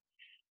 But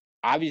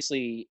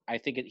obviously, I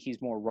think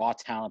he's more raw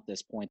talent at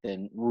this point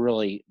than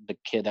really the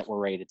kid that we're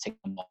ready to take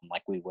him on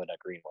like we would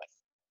agree with.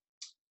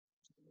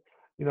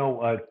 You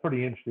know, it's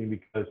pretty interesting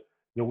because,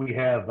 you know, we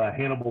have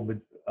Hannibal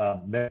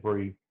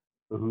Mejbri,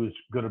 who's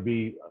going to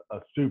be a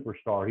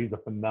superstar. He's a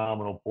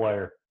phenomenal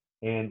player.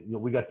 And, you know,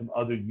 we got some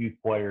other youth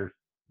players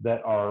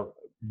that are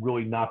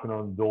really knocking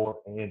on the door.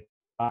 And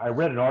I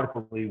read an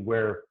article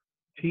where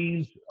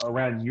teams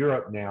around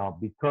Europe now,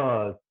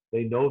 because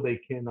they know they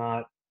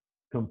cannot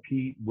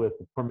compete with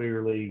the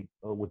Premier League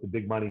with the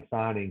big money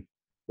signings,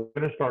 they're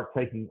going to start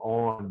taking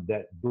on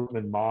that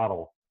Dortmund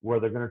model where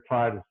they're going to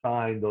try to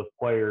sign those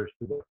players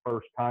to their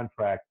first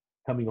contract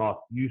coming off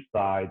youth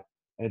side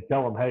and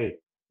tell them, hey,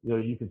 you know,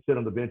 you can sit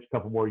on the bench a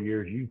couple more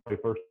years, you can play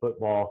first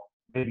football,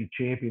 maybe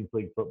Champions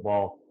League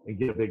football, and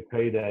get a big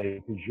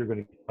payday because you're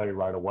going to play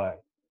right away.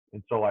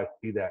 And so I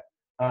see that.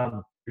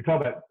 You're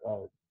talking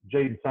about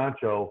Jadon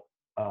Sancho.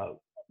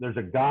 There's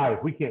a guy,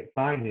 if we can't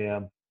sign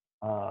him,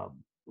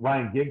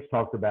 Ryan Giggs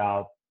talked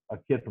about a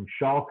kid from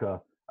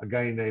Schalke, a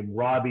guy named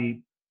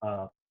Robbie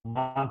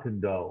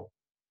Montando.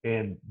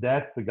 And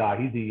that's the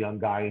guy. He's a young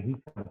guy, and he's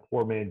kind of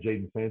poor man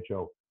Jadon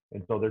Sancho.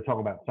 And so they're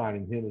talking about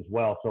signing him as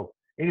well. So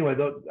anyway,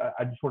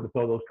 I just wanted to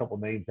throw those couple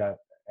names at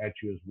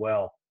you as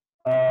well.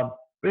 But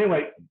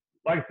anyway,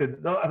 like I said,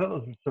 I thought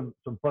those were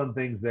some fun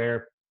things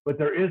there. But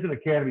there is an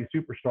Academy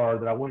superstar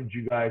that I wanted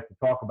you guys to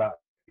talk about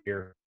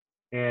here.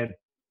 And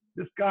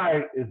this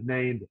guy is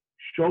named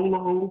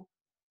Sholo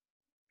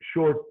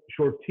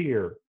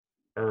Shortier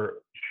or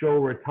Show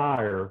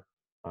Retire.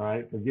 All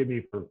right, forgive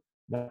me for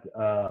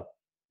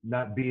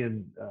not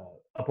being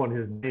up on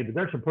his name, but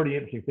there's some pretty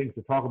interesting things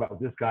to talk about with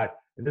this guy.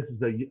 And this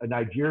is a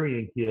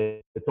Nigerian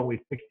kid that's only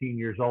 16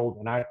 years old,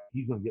 and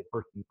he's going to get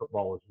first team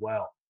football as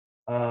well.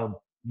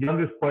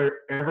 Youngest player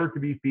ever to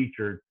be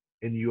featured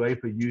in the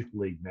UEFA Youth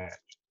League match.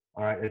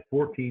 All right, at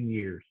 14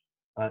 years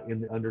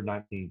in the under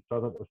 19. So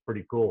I thought that was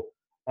pretty cool.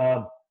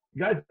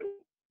 Guys,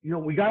 you know,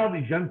 we got all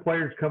these young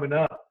players coming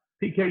up.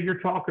 PK, you're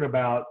talking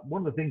about,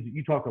 one of the things that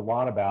you talked a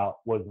lot about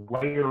was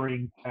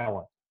layering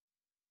talent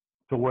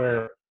to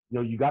where, you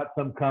know, you got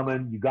some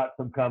coming, you got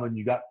some coming,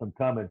 you got some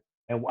coming.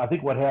 And I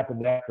think what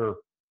happened after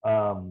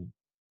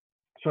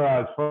Sir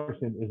Alex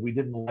Ferguson is we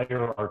didn't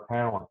layer our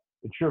talent.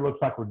 It sure looks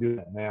like we're doing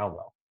it now,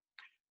 though.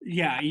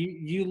 Yeah,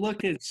 you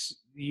looked at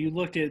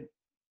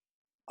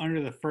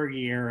under the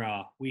Fergie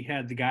era, we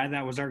had the guy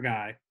that was our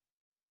guy,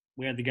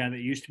 we had the guy that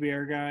used to be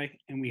our guy,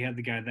 and we had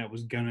the guy that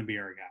was gonna be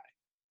our guy.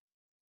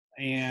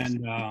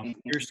 And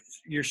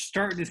you're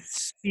starting to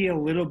see a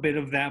little bit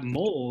of that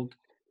mold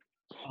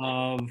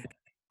of,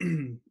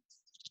 you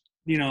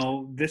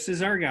know, this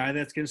is our guy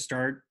that's going to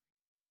start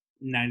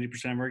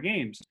 90% of our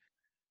games.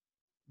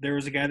 There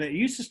was a guy that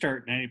used to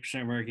start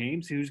 90% of our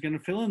games who's going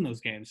to fill in those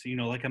games, you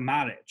know, like a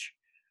Matic.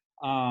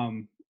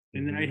 And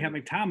then I have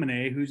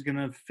McTominay who's going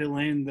to fill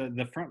in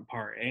the front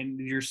part. And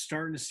you're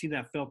starting to see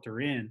that filter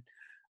in.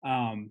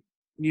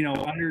 You know,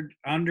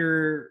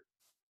 under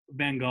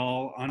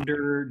Bengal,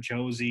 under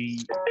Josie,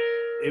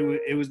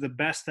 it was the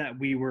best that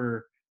we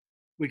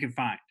could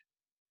find.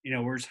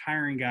 We're just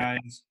hiring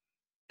guys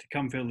to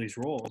come fill these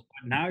roles.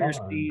 But now you're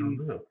seeing,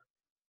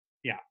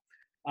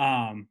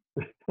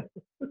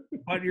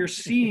 but you're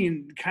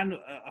seeing kind of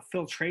a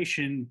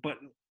filtration, but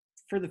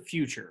for the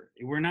future.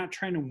 We're not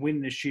trying to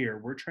win this year.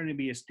 We're trying to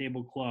be a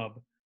stable club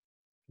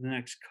for the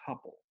next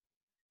couple.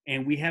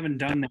 And we haven't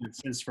done that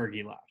since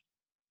Fergie left.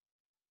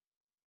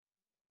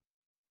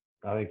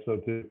 I think so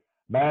too.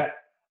 Matt,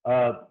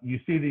 you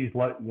see these,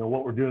 what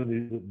we're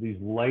doing, this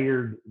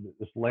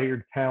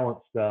layered talent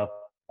stuff.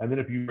 And then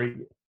if you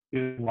bring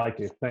in like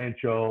a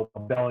Sancho, a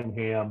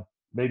Bellingham,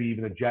 maybe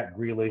even a Jack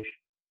Grealish,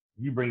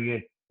 you bring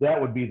in, that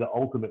would be the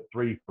ultimate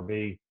three for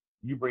me.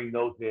 You bring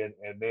those in,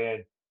 and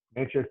man,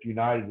 Manchester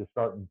United is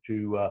starting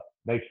to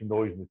make some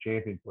noise in the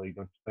Champions League,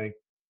 don't you think?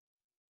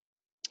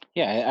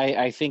 Yeah,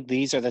 I think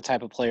these are the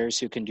type of players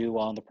who can do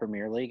well in the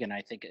Premier League. And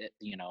I think,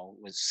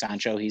 with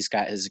Sancho, he's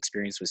got his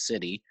experience with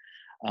City.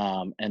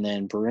 And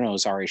then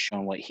Bruno's already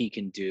shown what he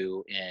can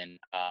do in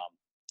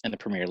the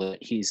Premier League.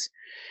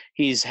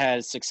 He's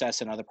had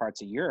success in other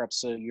parts of Europe.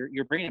 So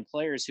you're bringing in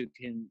players who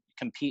can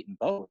compete in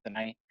both. And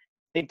I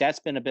think that's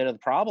been a bit of the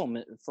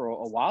problem for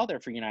a while there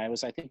for United.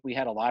 I think we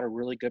had a lot of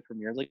really good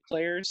Premier League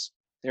players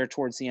there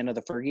towards the end of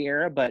the Fergie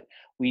era, but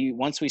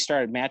once we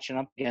started matching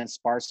up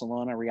against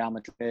Barcelona, Real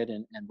Madrid,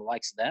 and the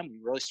likes of them, we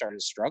really started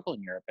to struggle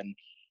in Europe. And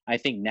I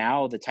think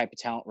now the type of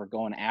talent we're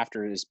going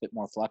after is a bit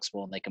more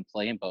flexible and they can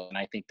play in both. And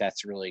I think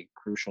that's really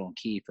crucial and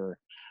key for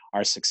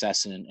our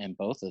success in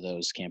both of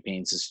those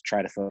campaigns, is to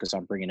try to focus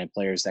on bringing in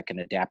players that can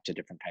adapt to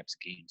different types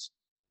of games.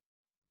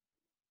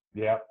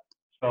 Yeah.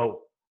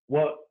 So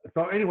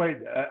anyway,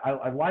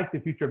 I like the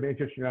future of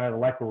Manchester United. I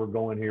like where we're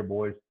going here,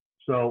 boys.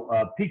 So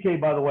PK,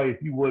 by the way,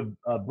 if you would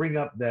bring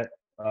up that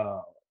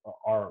the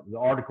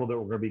article that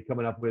we're going to be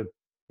coming up with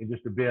in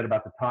just a bit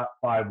about the top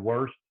 5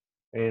 worst,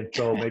 and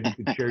so maybe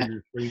you could share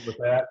your screen with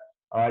that.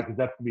 All right, because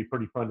that's going to be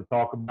pretty fun to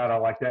talk about. I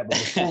like that. But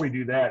before we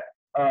do that,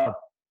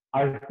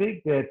 I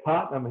think that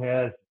Tottenham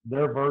has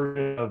their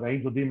version of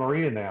Angel Di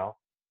Maria now.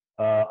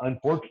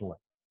 Unfortunately,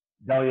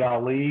 Dele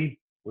Alli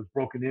was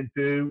broken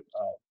into,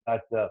 got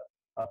a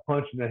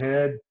punch in the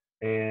head,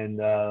 and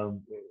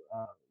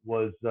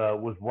was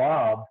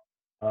robbed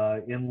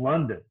in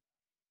London.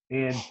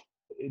 And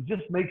it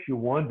just makes you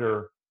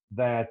wonder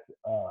that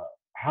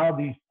how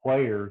these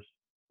players,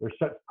 they're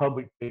such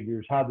public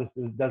figures, how this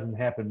doesn't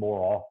happen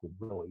more often,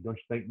 really. Don't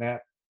you think,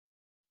 Matt?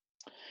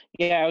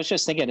 Yeah, I was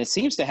just thinking, it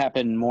seems to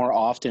happen more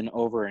often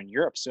over in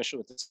Europe, especially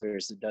with the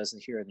players, than it does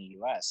here in the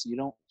U.S. You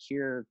don't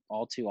hear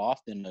all too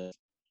often of,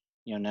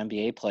 an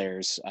NBA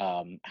player's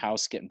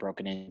house getting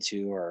broken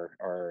into,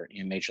 or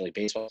Major League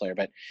Baseball player.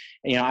 But,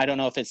 I don't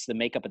know if it's the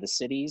makeup of the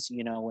cities,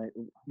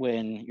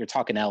 when you're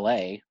talking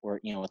LA, or,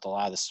 with a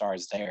lot of the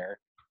stars there,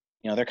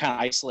 they're kind of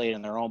isolated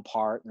in their own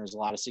part, and there's a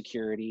lot of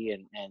security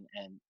and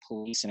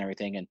police and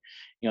everything. And,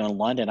 in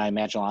London, I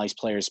imagine a lot of these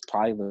players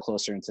probably live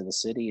closer into the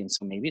city. And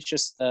so maybe it's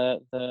just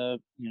the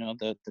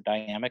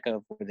dynamic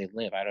of where they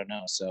live. I don't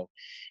know. So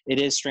it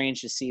is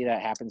strange to see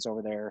that happens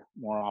over there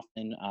more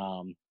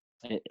often.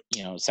 It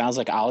sounds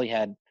like Ali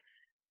had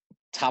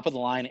top of the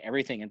line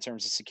everything in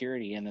terms of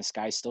security, and this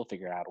guy still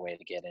figured out a way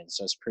to get in.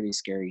 So it's pretty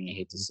scary, and you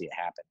hate to see it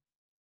happen.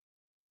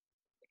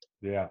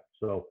 Yeah.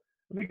 So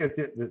I think that's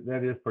it.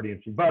 That is pretty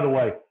interesting. By the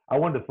way, I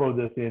wanted to throw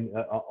this in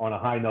on a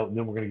high note, and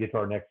then we're going to get to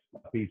our next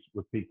piece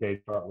with PK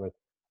to start with.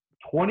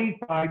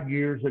 25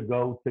 years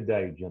ago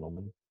today,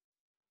 gentlemen,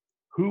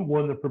 who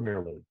won the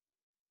Premier League?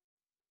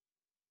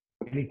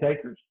 Any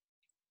takers?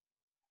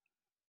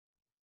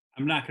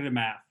 I'm not good at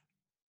math.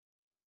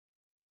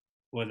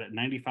 Was it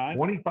 95?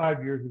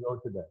 25 years ago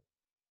today.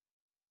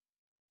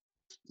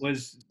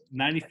 Was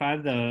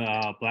 95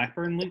 the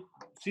Blackburn League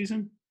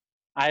season?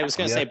 I was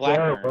going to say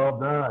Blackburn. Sir, well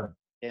done.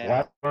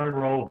 Yeah.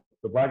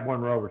 The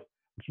Blackburn Rovers,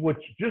 which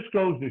just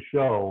goes to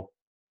show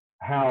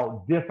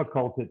how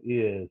difficult it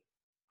is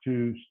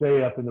to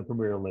stay up in the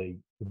Premier League,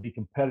 to be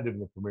competitive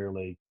in the Premier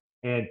League.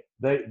 And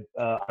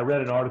I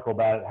read an article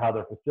about it, how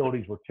their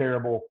facilities were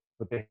terrible,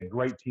 but they had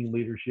great team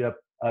leadership.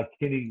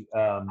 Kenny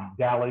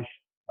Dalglish,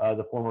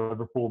 the former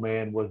Liverpool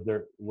man, was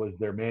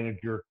their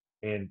manager,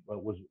 and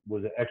was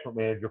an excellent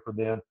manager for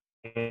them.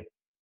 And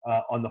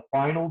on the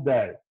final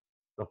day,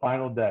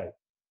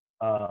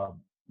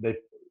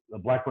 the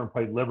Blackburn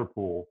played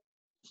Liverpool,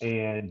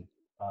 and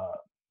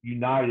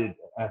United.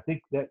 I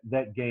think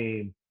that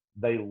game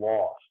they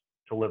lost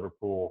to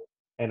Liverpool,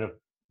 and if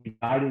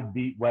United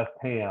beat West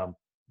Ham,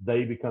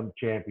 they become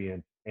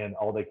champions, and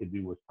all they could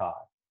do was tie,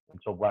 and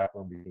so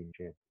Blackburn became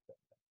champions.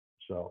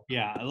 So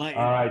yeah, all right.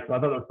 So I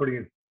thought that was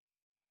pretty.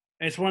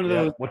 It's one of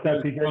those. What's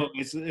that, PK?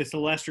 It's the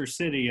Leicester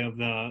City of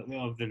the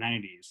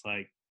 90s.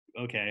 Like,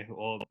 okay,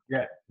 well,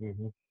 yeah.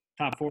 Mm-hmm.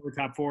 Top four.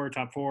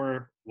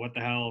 What the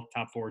hell?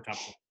 Top four.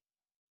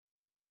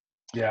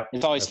 Yeah.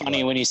 It's always funny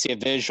right. When you see a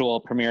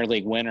visual Premier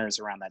League winners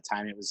around that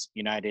time. It was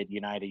United,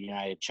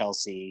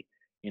 Chelsea,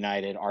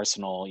 United,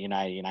 Arsenal,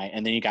 United,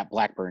 and then you got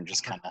Blackburn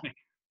just kind of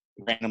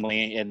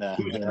randomly in the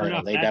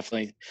middle. They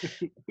definitely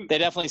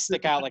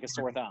stick out like a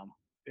sore thumb.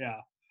 Yeah.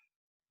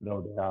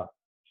 No doubt.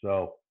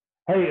 So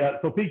Hey,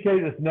 so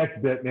PK, this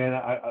next bit, man,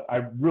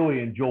 I really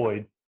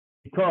enjoyed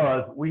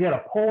because we had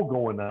a poll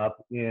going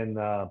up in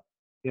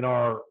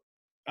our.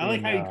 I like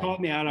in, how you called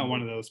me out on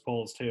one of those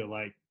polls too.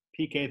 Like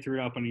PK threw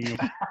it up on a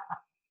uniform.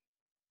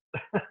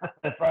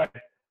 That's right.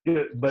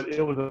 But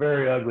it was a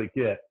very ugly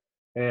kit,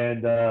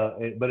 and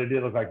but it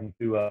did look like he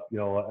threw up,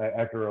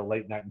 after a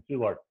late night in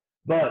Soulard.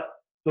 But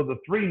so the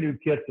 3 new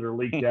kits that are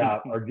leaked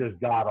out are just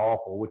god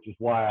awful, which is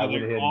why I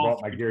went ahead and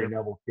bought my Gary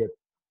Neville kit.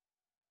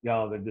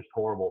 They're just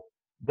horrible.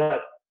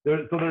 But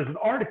there's an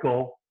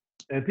article,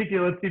 and PK,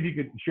 let's see if you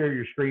could share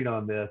your screen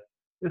on this.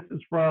 This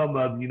is from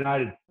the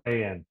United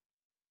Stand,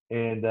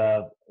 and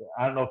I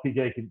don't know if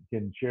PK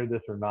can share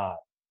this or not,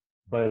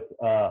 but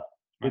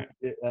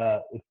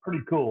it's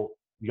pretty cool.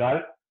 You got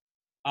it?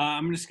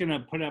 I'm just gonna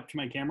put it up to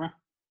my camera.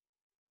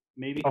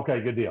 Maybe.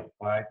 Okay, good deal.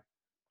 All right.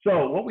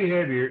 So what we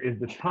have here is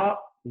the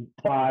top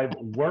 5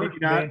 worst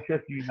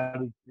Manchester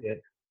United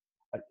kits.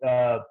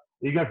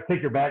 You got to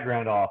take your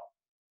background off.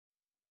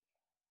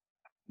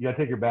 You got to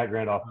take your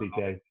background off,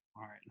 PK.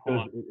 All right.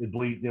 Because it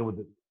bleeds in with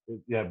it.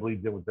 It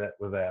bleeds in with that.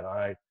 All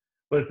right.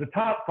 But it's the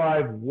top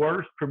 5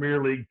 worst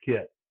Premier League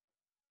kits.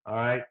 All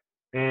right.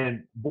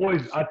 And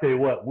boys, I tell you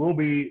what, we'll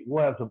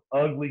have some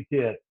ugly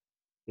kits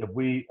if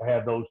we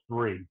have those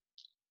 3.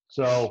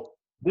 So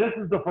this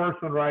is the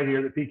first one right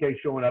here that PK's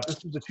showing up.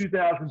 This is the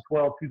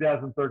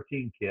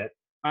 2012-2013 kit.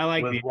 I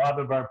like with these.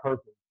 Robin van Persie.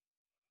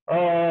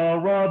 Oh,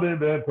 Robin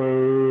van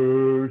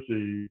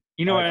Persie.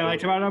 You know what I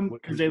liked about them?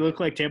 Because they look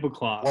like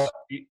tablecloths. What?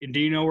 Do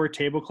you know where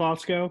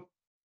tablecloths go?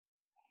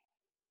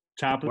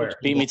 Top of Where?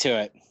 Beat me to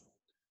it.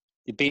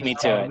 You beat me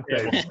to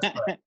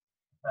it.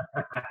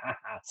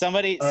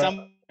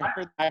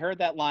 I heard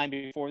that line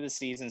before the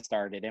season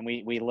started, and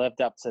we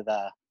lived up to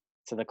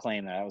the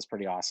claim. That was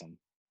pretty awesome.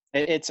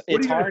 It's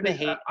hard to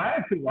hate. I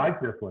actually like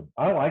this one.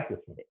 I like this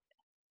one.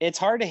 It's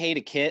hard to hate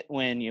a kit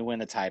when you win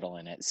the title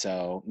in it.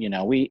 So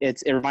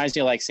it reminds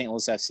me of like St.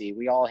 Louis FC.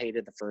 We all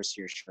hated the first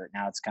year shirt.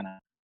 Now it's kind of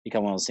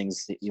become one of those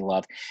things that you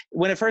love.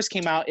 When it first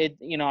came out,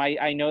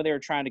 I know they were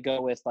trying to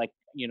go with like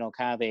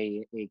kind of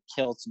a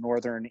kilt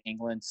Northern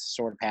England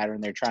sort of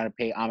pattern. They're trying to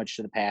pay homage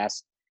to the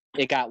past.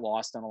 It got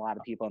lost on a lot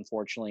of people,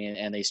 unfortunately,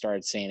 and they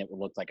started saying it would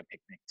look like a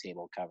picnic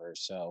table cover.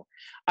 So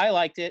I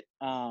liked it.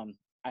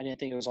 I didn't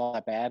think it was all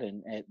that bad,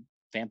 and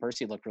Van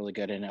Persie looked really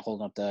good in it,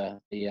 holding up the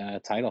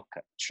title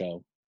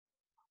show.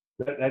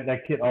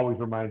 That kid always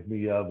reminds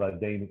me of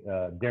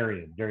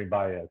Darian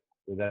Baez.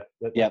 That's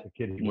yep. the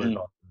kid he wears.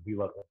 He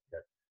loves that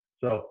kid.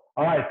 So,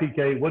 all right,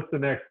 PK, what's the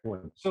next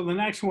one? So the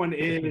next one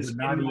is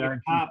my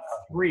top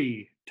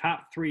three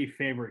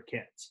favorite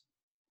kits.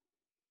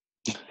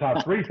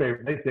 Top 3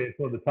 favorite. They say it's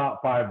one of the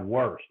top 5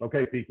 worst.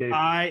 Okay, PK.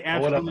 I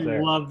absolutely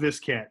love this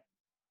kit.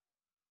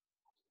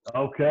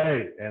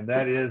 Okay, and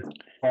that is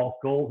Paul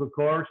Scholes, of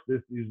course.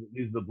 This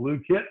is the blue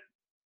kit.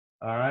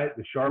 All right,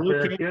 the Sharp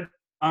Air kit.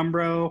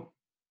 Umbro,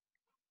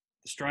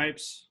 the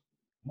stripes.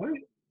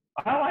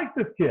 I like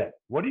this kit.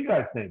 What do you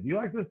guys think? Do you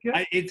like this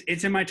kit?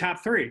 It's in my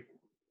top 3.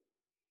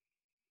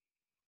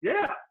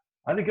 Yeah,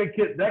 I think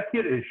that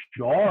kit is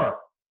sharp.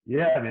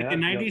 Yeah, man. The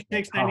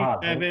 96,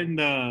 97,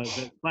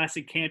 the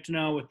classic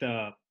Cantona with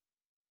the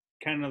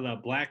kind of the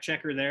black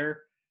checker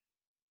there.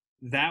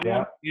 That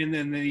one, and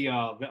then the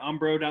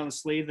Umbro down the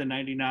sleeve, the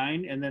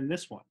 99, and then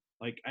this one.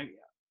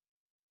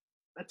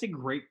 That's a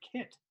great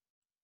kit.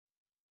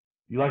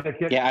 You like that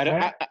kit?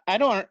 Yeah, I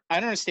don't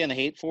understand the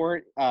hate for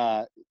it.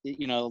 A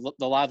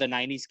lot of the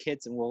 '90s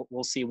kits, and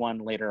we'll see one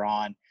later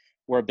on,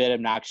 were a bit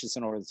obnoxious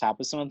and over the top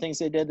with some of the things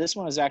they did. This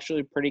one is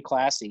actually pretty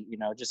classy.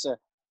 Just a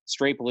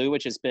straight blue,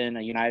 which has been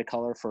a United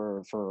color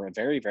for a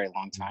very, very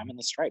long time, and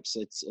the stripes.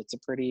 It's a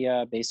pretty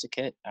basic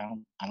kit. I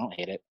don't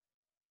hate it.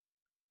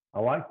 I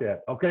like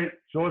that. Okay,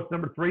 so it's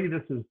number 3.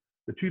 This is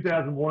the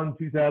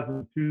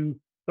 2001-2002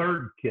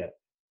 third kit.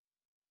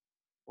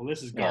 Well,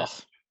 this is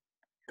garbage.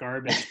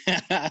 Garbage.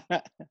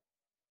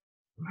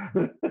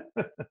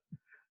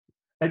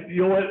 And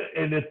you know what?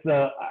 And it's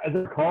as I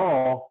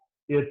recall,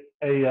 it's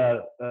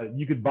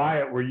you could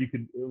buy it where you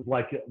could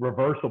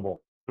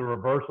reversible, the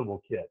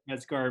reversible kit.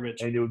 That's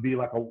garbage. And it would be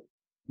like it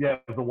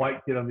was a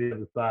white kit on the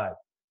other side.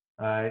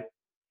 All right.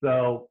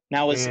 So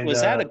now was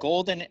that a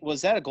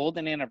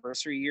golden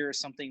anniversary year or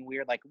something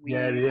weird? Like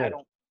it is.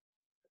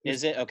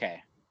 Is it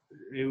okay?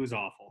 It was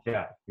awful.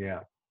 Yeah.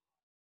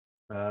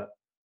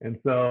 And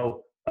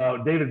so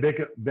David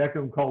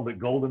Beckham called it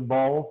golden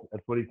balls.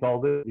 That's what he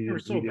called it. He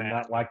did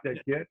not like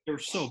that kit. They were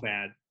so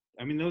bad.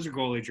 I mean, those are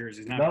goalie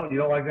jerseys. No, you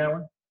don't like that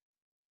one?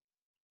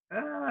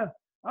 I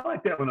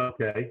like that one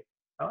okay.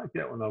 All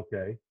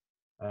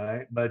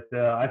right, but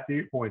I see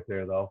your point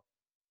there, though.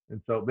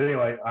 And so, but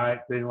anyway, I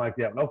didn't like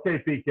that one.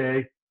 Okay,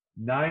 PK,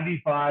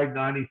 95,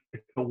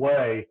 96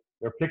 away.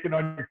 They're picking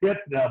on your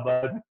kits now,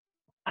 bud.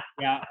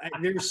 Yeah,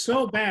 they're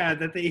so bad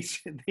that they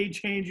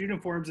change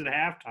uniforms at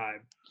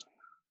halftime.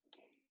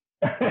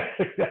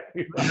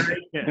 Exactly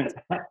right.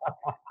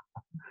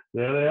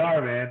 There they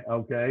are, man.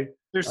 Okay.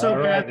 They're so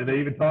bad. Right. And they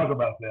even talk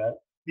about that.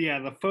 Yeah,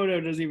 the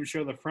photo doesn't even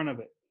show the front of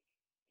it.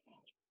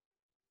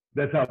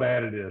 That's how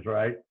bad it is,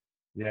 right?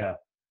 Yeah.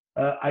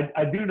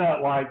 I do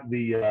not like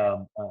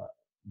the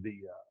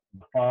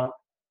font.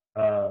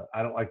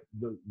 I don't like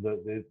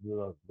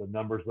the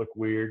numbers look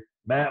weird.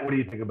 Matt, what do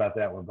you think about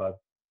that one, bud?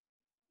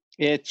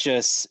 It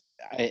just,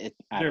 I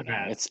They're don't know.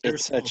 bad. It's They're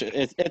it's so such a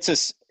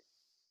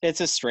it's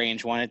a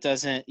strange one. It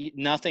doesn't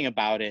nothing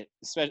about it.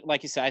 Especially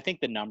like you said, I think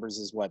the numbers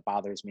is what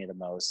bothers me the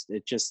most.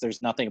 It just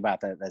there's nothing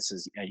about that that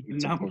says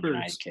it's a Blue United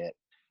numbers. kit.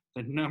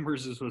 The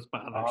numbers is what's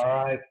bothers All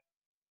right.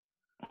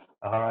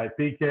 All right,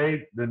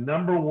 PK, the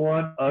number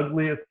one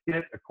ugliest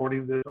kit,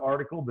 according to this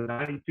article, the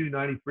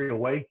 92-93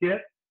 away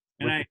kit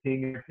And with I the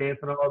King and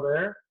Cantona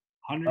there.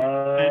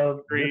 100%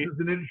 This agree. is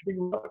an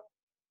interesting look.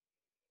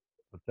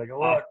 Let's take a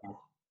look.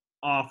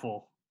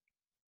 Awful.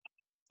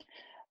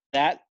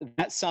 That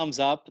sums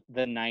up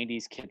the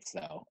 90s kits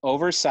though.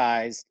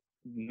 Oversized,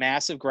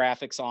 massive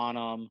graphics on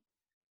them,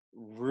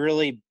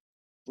 really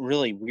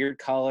weird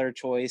color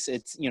choice.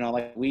 It's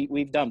like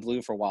we've done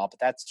blue for a while, but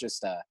that's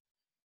just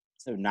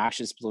it's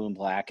obnoxious blue and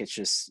black. It's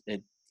just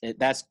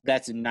that's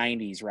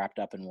 90s wrapped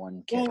up in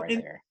one kit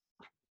there.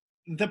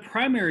 The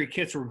primary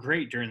kits were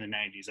great during the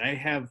 90s. I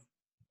have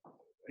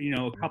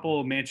a couple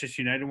of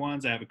Manchester United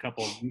ones. I have a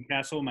couple of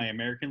Newcastle, my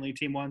American League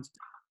team ones.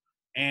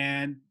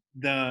 And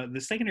the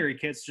secondary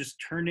kits just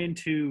turned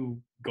into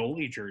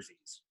goalie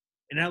jerseys.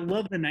 And I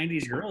love the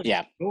 90s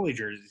goalie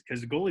jerseys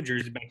because the goalie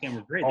jerseys back then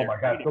were great. Oh, my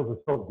God. Those are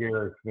so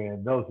garish,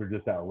 man. Those are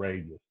just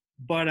outrageous.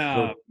 But,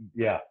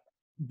 yeah.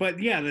 But,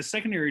 yeah, the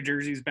secondary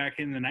jerseys back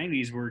in the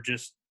 90s were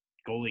just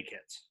goalie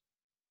kits.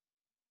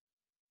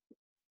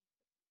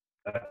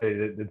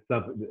 It's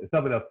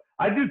something else.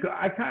 I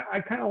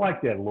kind of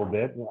like that a little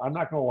bit. I'm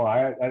not going to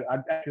lie. I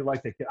actually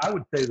like that kit. I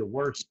would say the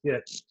worst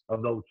kit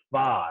of those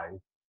five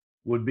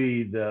would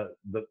be the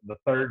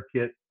third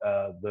kit,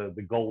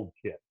 the gold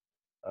kit,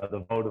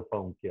 the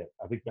Vodafone kit.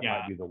 I think that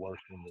might be the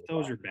worst one.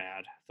 Those are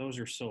bad. Those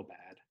are so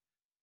bad.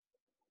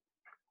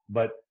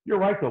 But you're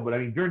right, though. But I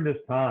mean, during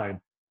this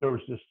time, there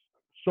was just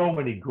so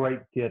many great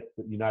kits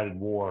that United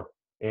wore,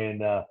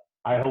 and I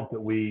hope that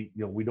we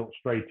don't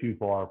stray too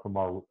far from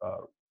our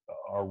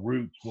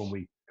roots when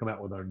we come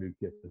out with our new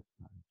kit this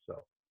time.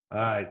 So, all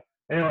right.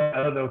 Anyway,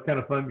 I thought that was kind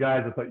of fun,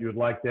 guys. I thought you would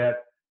like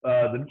that.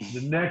 The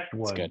next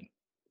one,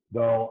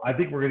 though, I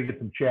think we're going to get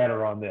some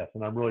chatter on this,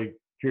 and I'm really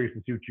curious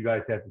to see what you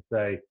guys have to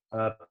say.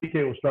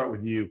 PK, we'll start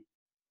with you.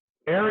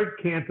 Eric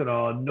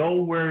Cantona,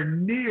 nowhere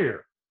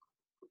near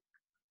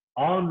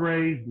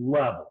Henry's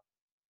level,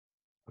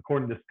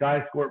 according to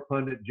Sky Sport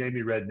pundit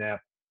Jamie Redknapp,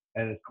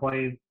 and has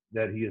claimed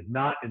that he is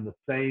not in the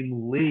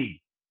same league.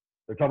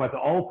 They're talking about the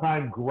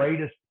all-time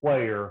greatest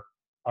player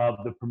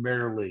of the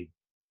Premier League.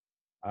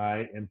 All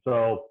right, and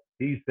so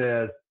he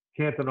says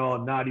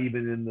Cantona not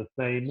even in the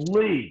same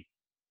league.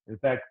 In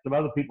fact, some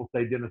other people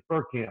say Dennis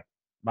Bergkamp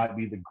might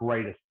be the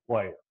greatest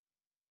player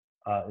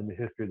in the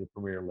history of the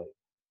Premier League.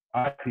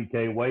 All right,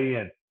 PK, weigh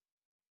in.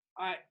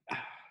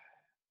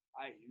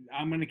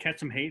 I'm going to catch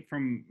some hate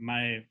from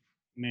my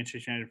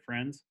Manchester United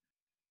friends.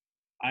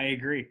 I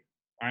agree.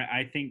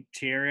 I think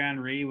Thierry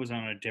Henry was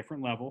on a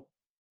different level.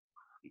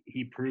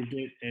 He proved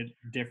it at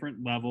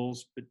different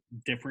levels, but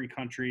different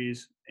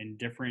countries and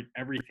different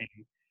everything.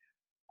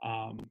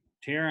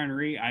 Thierry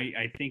Henry,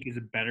 I think, is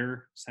a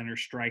better center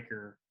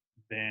striker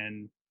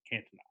than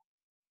Cantona.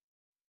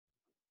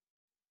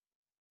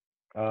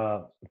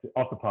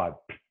 Off the pod.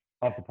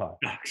 All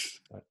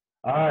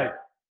right.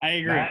 I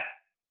agree. Matt?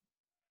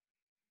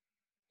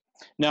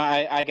 No,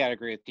 I gotta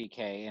agree with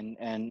PK,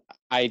 and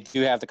I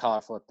do have the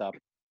collar flipped up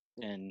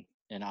in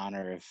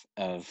honor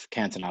of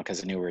Cantona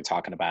because I knew we were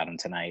talking about him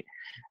tonight.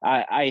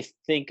 I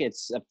think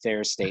it's a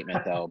fair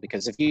statement though,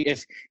 because if you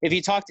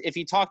talk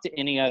to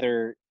any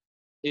other,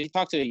 if you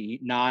talk to a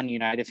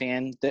non-United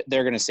fan,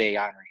 they're going to say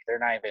Henry. They're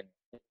not even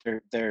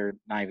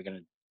going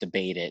to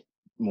debate it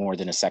more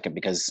than a second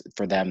because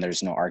for them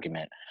there's no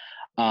argument.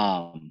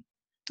 I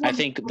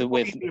think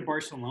with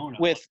Barcelona,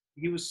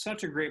 he was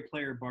such a great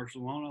player at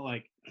Barcelona.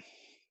 Like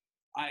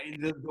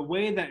the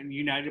way that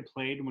United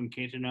played when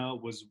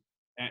Cantona was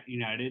at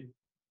United,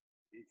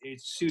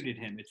 it suited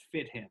him. It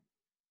fit him.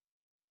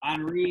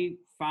 Henry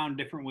found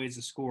different ways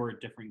to score at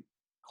different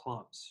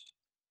clubs,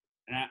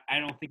 and I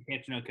don't think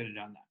Cantona could have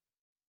done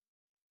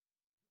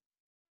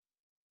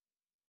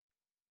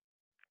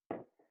that.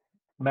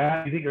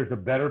 Matt, do you think there's a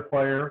better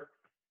player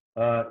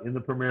in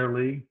the Premier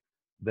League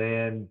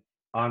than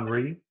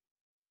Henry?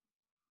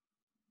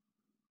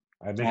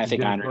 I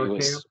think Henry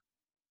was.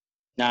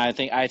 No, I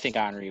think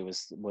Henry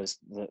was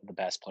the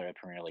best player the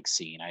Premier League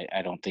seen.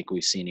 I don't think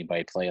we've seen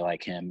anybody play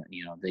like him. And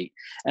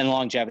the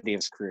longevity of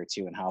his career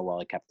too, and how well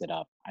he kept it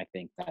up. I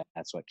think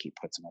that's what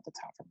puts him at the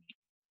top for me.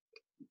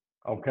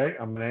 Okay,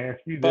 I'm going to ask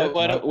you. But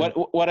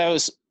what I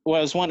was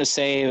wanting to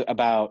say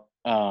about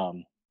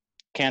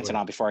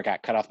Cantona before I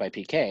got cut off by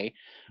PK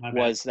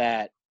was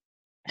that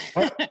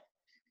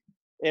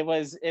it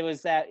was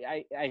that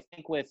I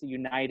think with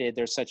United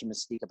there's such a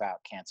mystique about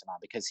Cantona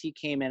because he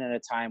came in at a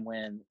time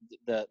when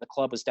the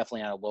club was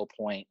definitely at a low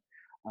point.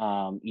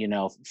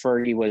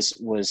 Fergie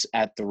was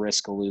at the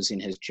risk of losing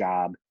his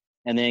job.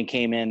 And then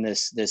came in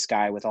this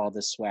guy with all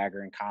this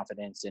swagger and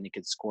confidence, and he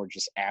could score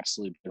just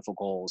absolute beautiful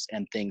goals,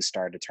 and things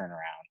started to turn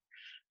around.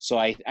 So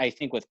I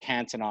think with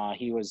Cantona,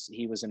 he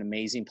was an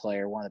amazing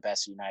player, one of the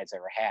best United's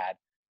ever had.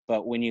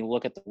 But when you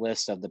look at the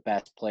list of the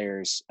best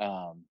players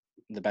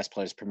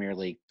Premier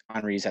League,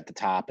 Henry's at the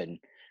top, and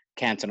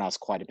Cantona's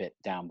quite a bit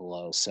down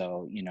below.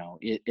 So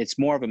it's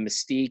more of a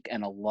mystique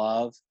and a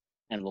love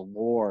and the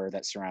lore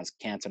that surrounds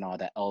Cantona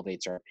that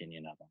elevates our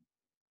opinion of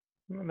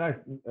him. Nice.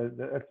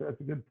 That's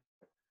a good.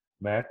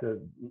 Matt,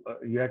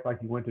 you act like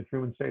you went to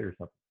Truman State or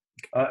something.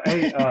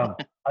 Hey,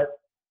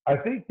 I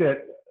think that,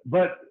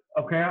 but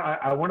okay,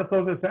 I want to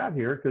throw this out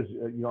here because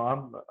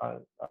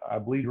I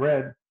bleed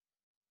red.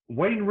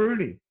 Wayne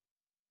Rooney,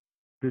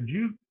 could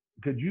you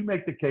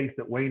make the case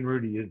that Wayne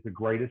Rooney is the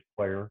greatest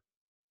player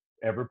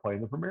ever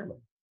playing the Premier League?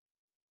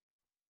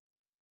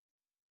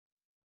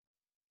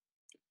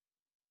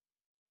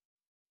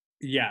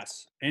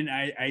 Yes, and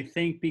I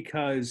think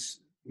because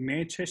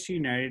Manchester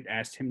United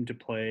asked him to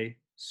play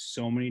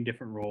so many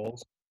different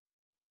roles,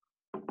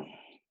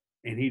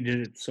 and he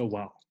did it so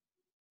well.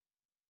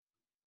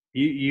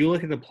 You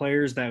look at the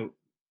players that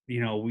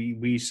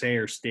we say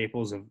are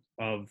staples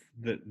of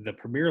the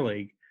Premier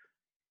League.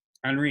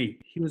 Henry,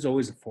 he was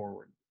always a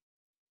forward.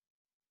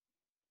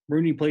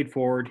 Rooney played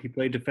forward. He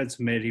played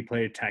defensive mid. He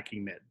played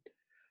attacking mid.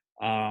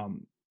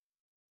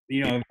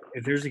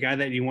 If there's a guy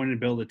that you wanted to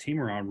build a team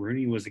around,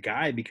 Rooney was the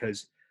guy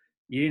because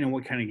you didn't know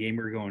what kind of game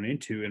you were going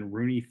into, and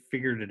Rooney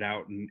figured it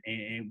out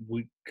and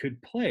we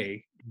could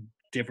play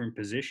different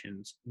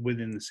positions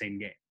within the same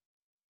game.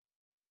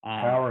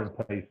 Power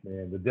and pace,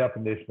 man. The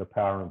definition of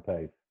power and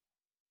pace.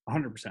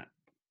 100%.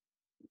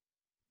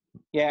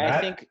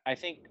 Yeah, Matt? I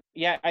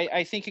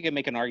think you could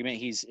make an argument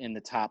he's in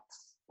the top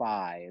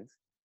 5.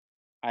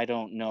 I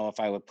don't know if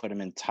I would put him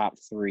in top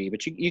 3,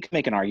 but you can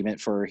make an argument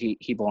for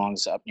he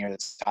belongs up near the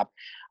top.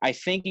 I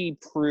think he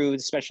proved,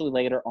 especially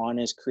later on in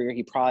his career,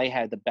 he probably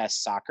had the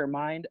best soccer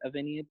mind of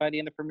anybody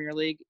in the Premier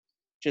League.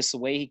 Just the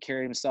way he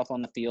carried himself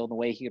on the field, the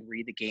way he could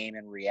read the game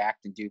and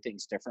react and do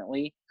things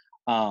differently.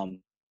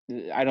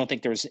 I don't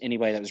think there was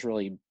anybody that was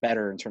really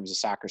better in terms of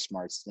soccer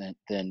smarts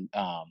than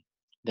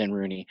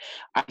Rooney.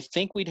 I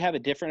think we'd have a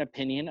different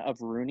opinion of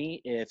Rooney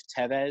if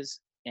Tevez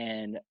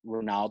and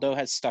Ronaldo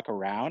had stuck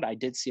around. I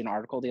did see an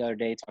article the other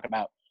day talking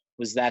about,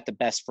 was that the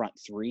best front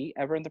 3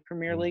 ever in the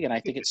Premier League? And I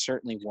think it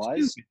certainly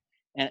was.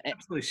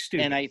 Absolutely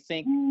stupid. And I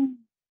think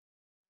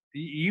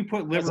you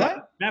put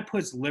Liverpool. That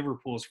puts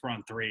Liverpool's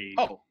front 3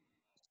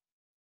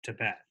 to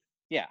bed.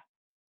 Yeah.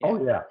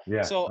 Oh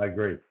yeah. So I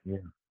agree. Yeah.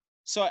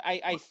 So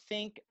I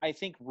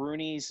think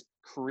Rooney's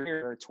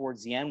career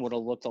towards the end would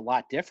have looked a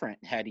lot different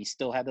had he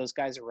still had those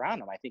guys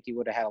around him. I think he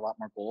would have had a lot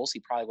more goals.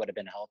 He probably would have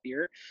been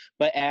healthier.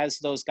 But as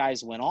those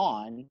guys went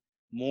on,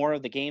 more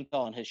of the game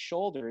fell on his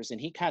shoulders, and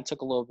he kind of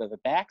took a little bit of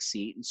a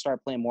backseat and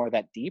started playing more of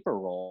that deeper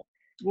role.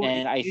 Well,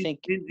 and I think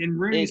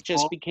Rooney's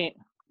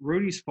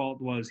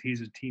fault was he's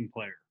a team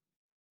player.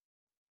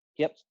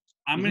 Yep.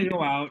 I'm going to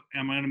go out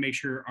and I'm going to make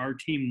sure our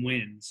team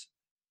wins.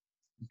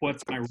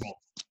 What's my role?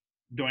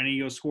 Do I need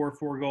to go score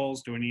 4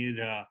 goals? Do I need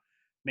to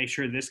make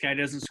sure this guy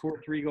doesn't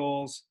score 3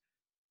 goals?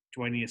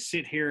 Do I need to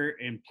sit here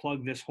and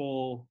plug this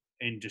hole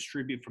and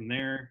distribute from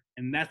there?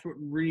 And that's what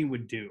Rooney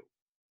would do.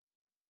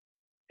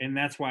 And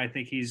that's why I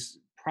think he's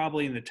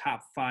probably in the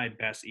top 5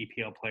 best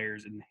EPL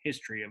players in the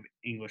history of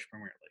English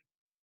Premier League.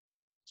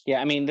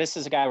 Yeah, I mean, this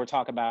is a guy we're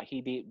talking about.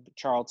 He beat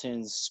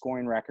Charlton's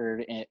scoring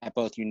record at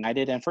both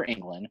United and for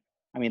England.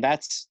 I mean,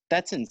 that's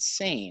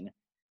insane.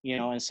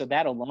 And so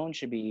that alone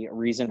should be a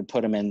reason to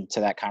put him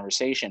into that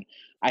conversation.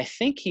 I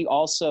think he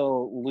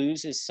also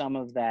loses some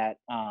of that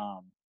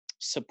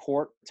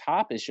support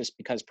top is just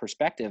because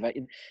perspective.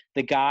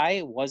 The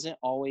guy wasn't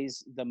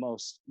always the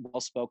most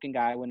well-spoken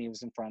guy when he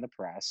was in front of the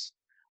press.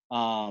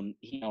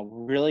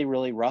 Really,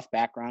 really rough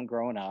background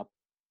growing up,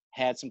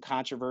 had some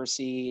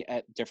controversy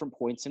at different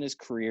points in his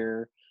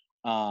career.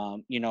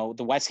 The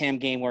West Ham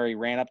game where he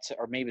ran up to,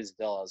 or maybe it's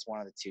Villa's,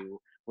 one of the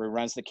two, where he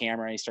runs the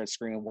camera and he starts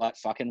screaming, "What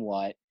fucking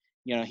what?"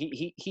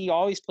 He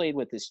always played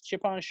with this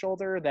chip on his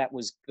shoulder that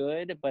was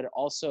good, but it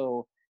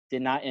also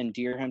did not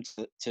endear him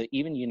to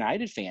even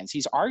United fans.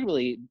 He's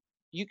arguably,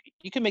 you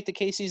can make the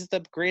case he's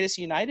the greatest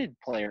United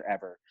player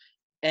ever.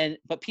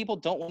 But people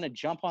don't want to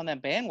jump on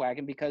that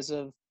bandwagon because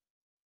of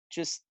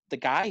just the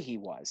guy he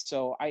was.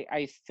 So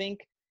I think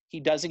he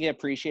doesn't get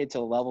appreciated to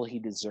the level he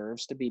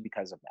deserves to be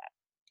because of that.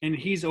 And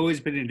he's always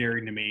been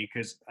endearing to me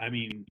because, I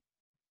mean,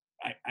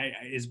 I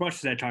as much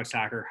as I talk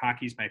soccer,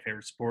 hockey's my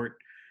favorite sport.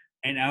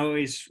 And I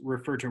always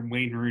refer to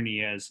Wayne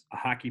Rooney as a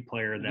hockey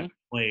player that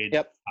played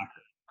soccer.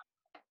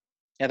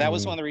 Yeah, that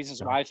was one of the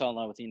reasons why I fell in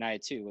love with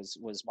United too,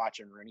 was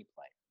watching Rooney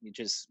play. He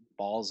just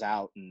balls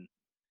out, and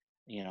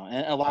and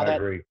a lot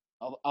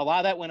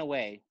of that went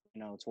away,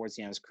 towards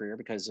the end of his career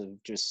because of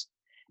just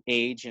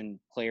age and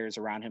players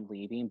around him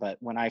leaving. But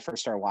when I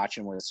first started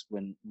watching was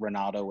when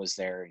Ronaldo was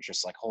there, and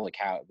just like, holy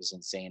cow, it was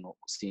insane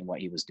seeing what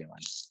he was doing.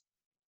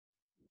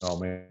 Oh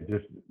man,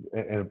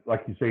 and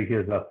like you say,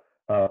 his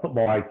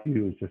football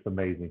IQ is just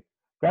amazing.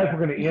 Guys,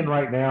 we're going to end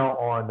right now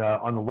on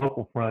the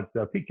local front.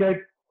 PK,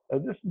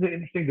 this is an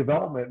interesting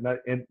development,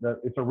 and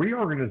it's a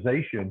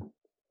reorganization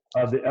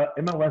of the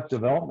MLS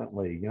Development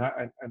League, and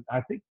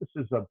I think this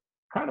is a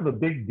kind of a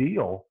big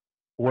deal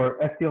where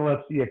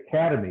STLFC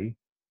Academy,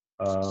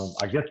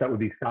 I guess that would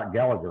be Scott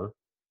Gallagher's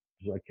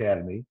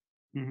academy,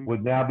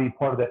 would now be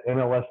part of the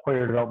MLS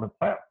player development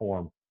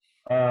platform.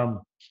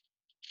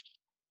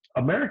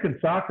 American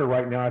soccer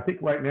right now, I think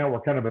right now we're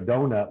kind of a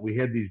donut. We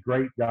had these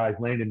great guys,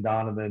 Landon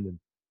Donovan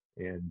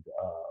and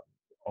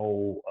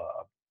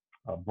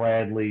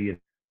Bradley, and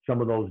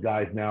some of those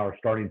guys now are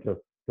starting to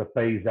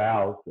phase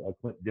out,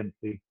 Clint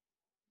Dempsey.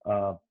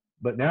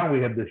 But now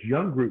we have this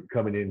young group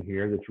coming in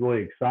here that's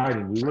really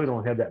exciting. We really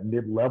don't have that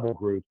mid-level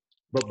group.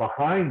 But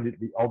behind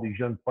all these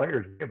young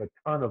players, we have a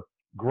ton of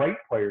great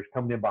players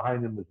coming in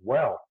behind them as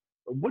well.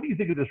 What do you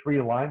think of this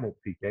realignment,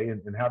 PK,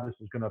 and how this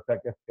is going to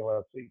affect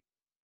STLFC?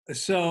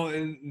 So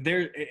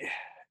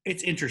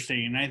it's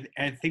interesting, and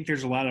I think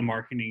there's a lot of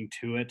marketing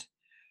to it.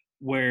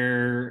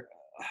 Where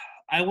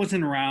I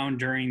wasn't around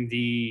during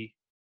the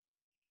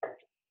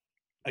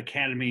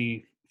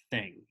academy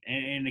thing,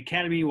 and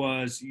academy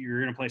was you're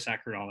going to play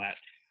soccer and all that.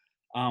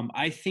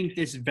 I think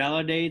this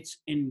validates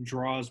and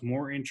draws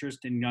more interest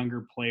in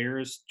younger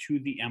players to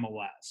the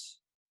MLS.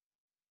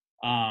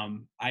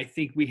 I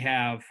think we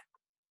have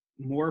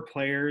more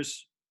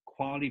players,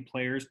 quality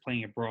players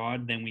playing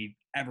abroad than we've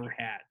ever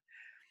had.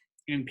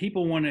 And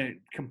people want to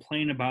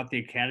complain about the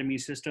academy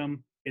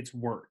system. It's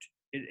worked.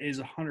 It is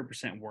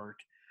 100%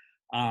 worked.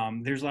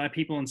 There's a lot of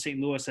people in St.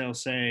 Louis that'll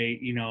say,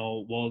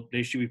 well,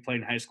 they should be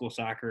playing high school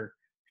soccer.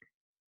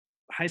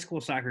 High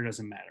school soccer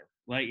doesn't matter.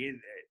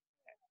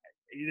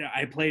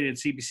 I played at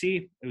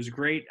CBC. It was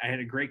great. I had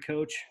a great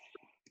coach.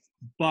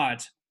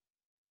 But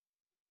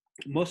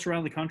most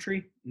around the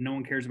country, no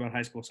one cares about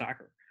high school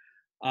soccer.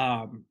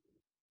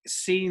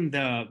 Seeing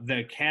the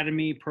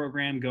academy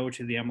program go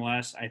to the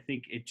MLS, I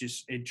think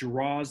it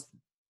draws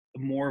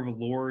more of a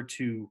lure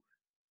to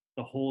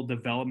the whole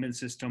development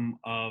system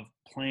of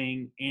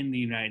playing in the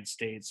United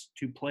States,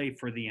 to play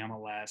for the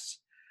MLS,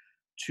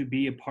 to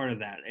be a part of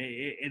that.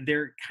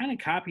 They're kind of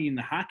copying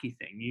the hockey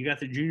thing. You got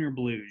the Junior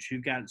Blues.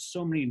 You've got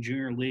so many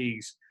junior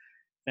leagues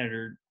that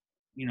are,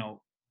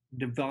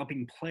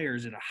 developing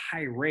players at a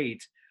high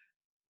rate.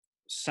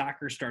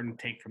 Soccer's starting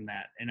to take from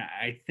that. And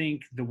I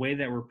think the way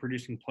that we're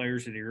producing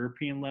players at the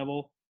European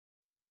level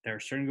that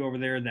are starting to go over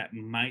there that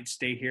might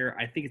stay here,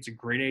 I think it's a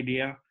great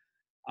idea.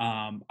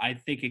 I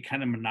think it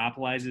kind of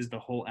monopolizes the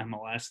whole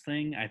MLS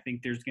thing. I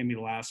think there's going to be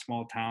a lot of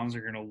small towns that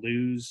are going to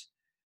lose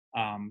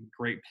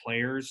great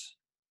players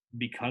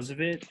because of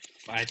it.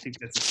 I think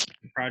that's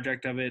a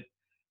project of it.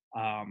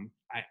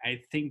 I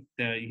think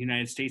the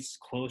United States is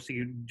close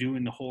to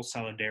doing the whole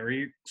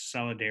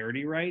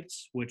solidarity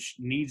rights, which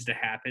needs to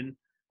happen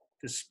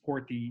to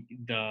support the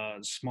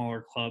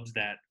smaller clubs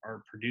that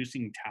are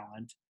producing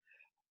talent.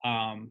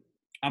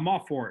 I'm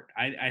all for it.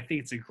 I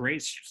think it's a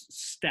great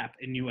step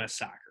in U.S.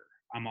 soccer.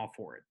 I'm all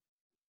for it.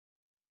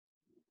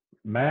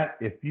 Matt,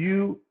 if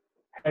you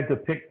had to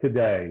pick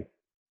today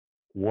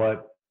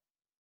what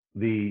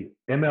the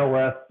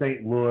MLS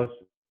St. Louis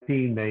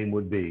team name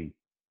would be,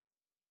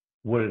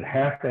 would it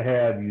have to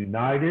have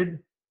United,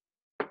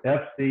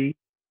 FC,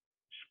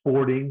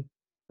 Sporting,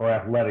 or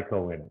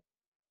Atletico in it?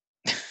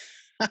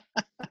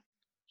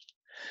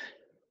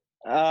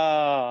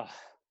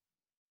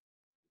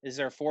 Is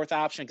there a fourth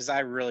option? Because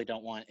I really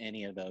don't want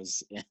any of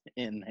those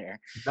in there.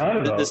 None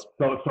of those.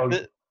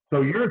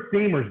 So you're a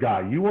Steamers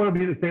guy. You want to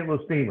be the St. Louis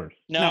Steamers.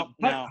 No.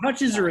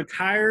 Hutch is a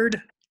retired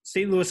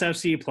St. Louis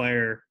FC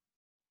player.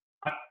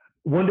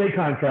 One-day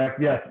contract.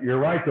 Yes, you're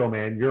right, though,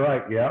 man. You're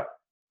right. Yep.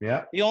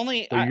 The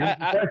only so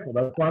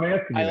that's why I'm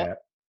asking you that.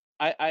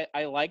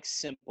 I like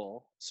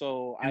simple.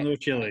 So and little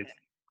chili.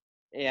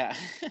 Yeah.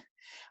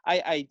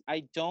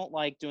 I don't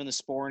like doing the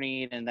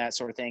Sporting and that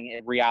sort of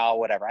thing, Real,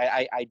 whatever.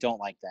 I don't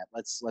like that.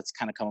 Let's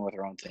kind of come up with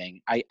our own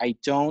thing. I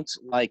don't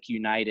like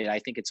United. I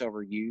think it's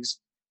overused.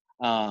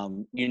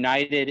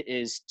 United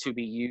is to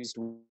be used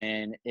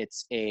when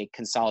it's a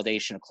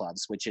consolidation of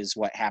clubs, which is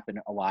what happened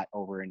a lot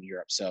over in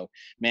Europe. So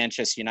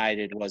Manchester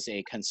United was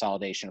a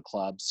consolidation of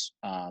clubs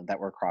that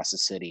were across the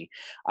city.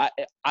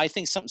 I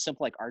think something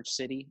simple like Arch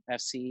City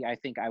FC, I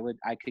think I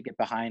could get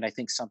behind. I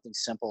think something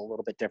simple, a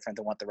little bit different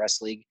than what the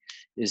rest league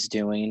is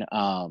doing.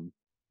 I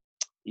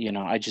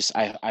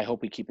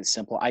hope we keep it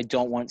simple. I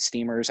don't want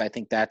Steamers. I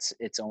think that's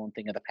its own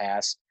thing of the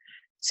past.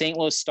 St.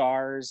 Louis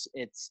Stars,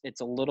 it's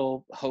a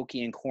little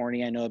hokey and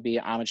corny. I know it'd be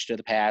homage to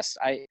the past.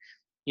 I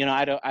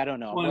don't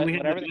know. Well, we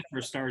had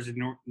the Stars in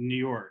New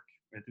York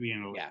at the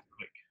beginning of the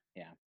week.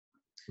 Yeah.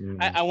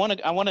 Mm-hmm.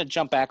 I want to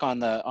jump back on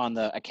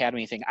the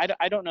academy thing.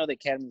 I don't know the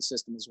academy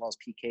system as well as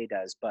PK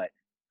does, but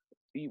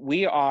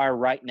we are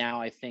right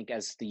now, I think,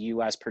 as the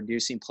U.S.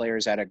 producing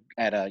players at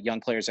a young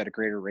players at a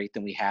greater rate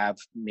than we have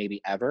maybe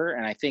ever,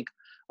 and I think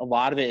a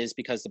lot of it is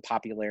because the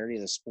popularity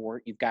of the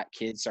sport. You've got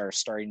kids that are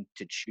starting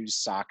to choose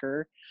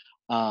soccer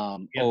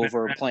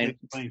over playing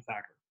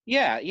soccer.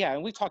 Yeah,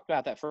 and we talked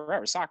about that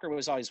forever. Soccer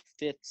was always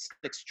fifth,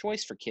 sixth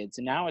choice for kids,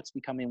 and now it's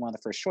becoming one of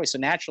the first choice. So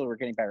naturally, we're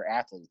getting better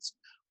athletes.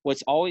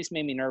 what's always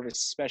made me nervous,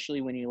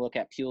 especially when you look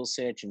at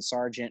Pulisic and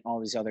Sargent, all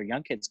these other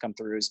young kids come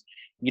through, is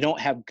you don't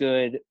have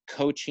good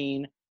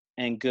coaching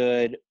and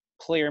good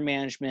player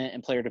management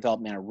and player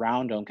development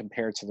around them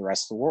compared to the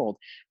rest of the world.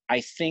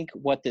 I think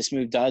what this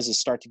move does is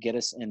start to get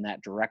us in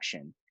that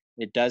direction.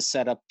 It does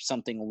set up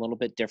something a little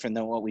bit different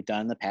than what we've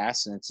done in the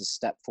past, and it's a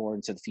step forward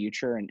into the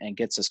future and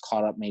gets us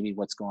caught up maybe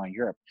what's going on in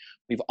Europe.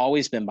 We've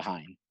always been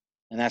behind,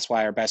 and that's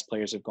why our best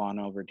players have gone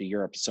over to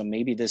Europe. So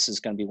maybe this is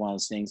going to be one of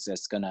those things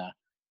that's going to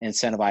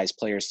incentivize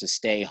players to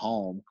stay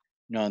home,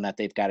 knowing that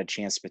they've got a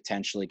chance to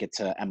potentially get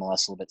to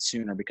MLS a little bit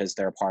sooner because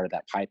they're a part of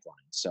that pipeline.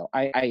 So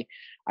I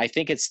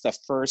think it's the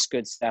first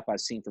good step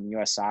I've seen from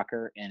U.S.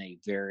 soccer in a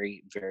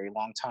very, very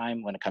long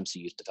time when it comes to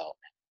youth development.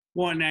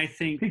 Well, and I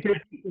think part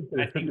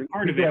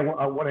of it. it.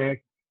 I want to ask.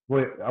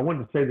 Wait, I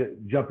wanted to say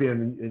that. Jump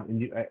in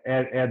and you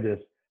add this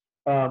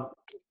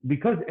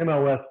because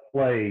MLS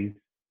plays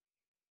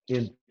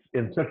in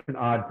such an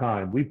odd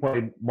time. We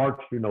play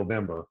March through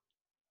November.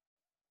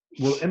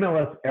 Will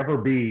MLS ever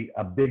be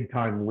a big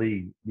time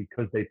league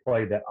because they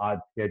play that odd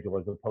schedule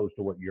as opposed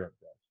to what Europe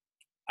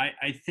does?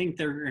 I think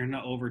they're going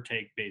to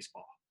overtake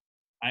baseball.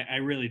 I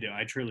really do.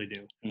 I truly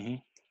do. Mm-hmm.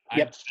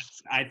 Yep.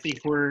 I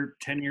think we're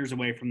 10 years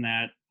away from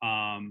that.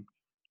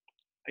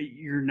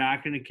 You're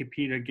not going to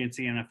compete against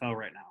the NFL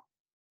right now.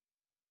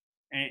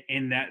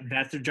 And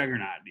that's a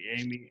juggernaut.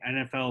 I mean,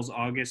 NFL's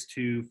August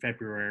to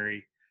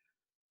February.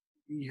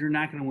 You're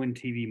not going to win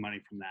TV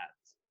money from that.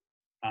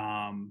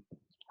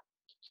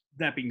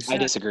 That being said, I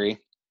disagree.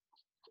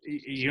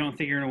 You don't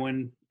think you're going to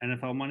win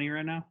NFL money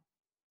right now?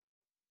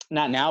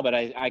 Not now, but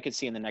I could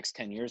see in the next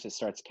 10 years it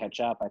starts to catch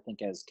up. I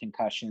think as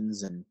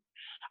concussions, and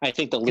I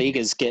think the league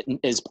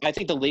I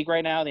think the league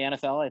right now, the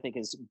NFL, I think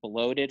is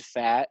bloated,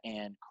 fat,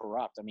 and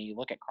corrupt. I mean, you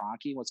look at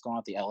Kroenke, what's going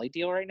on with the LA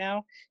deal right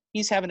now.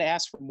 He's having to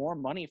ask for more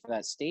money for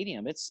that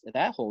stadium.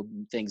 That whole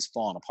thing's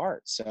falling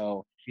apart.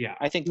 So yeah,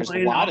 I think there's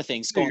a lot of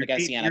things going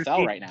against the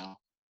NFL right now.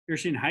 You're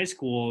seeing high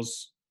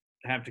schools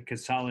have to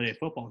consolidate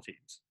football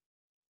teams.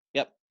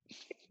 Yep.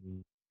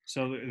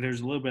 So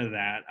there's a little bit of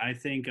that. I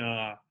think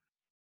a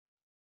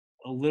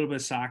little bit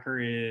of soccer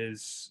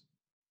is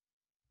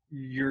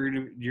you're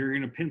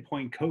gonna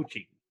pinpoint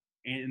coaching,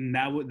 and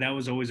that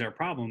was always our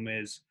problem.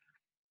 Is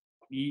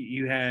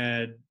you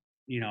had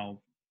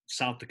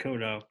South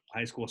Dakota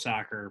high school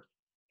soccer.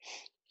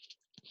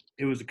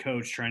 It was a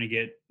coach trying to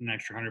get an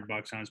extra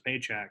 $100 on his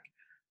paycheck.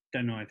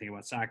 Doesn't know anything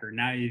about soccer.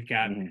 Now you've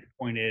got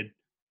pinpointed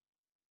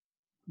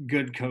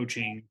good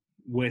coaching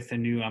with a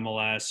new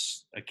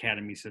MLS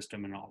academy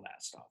system and all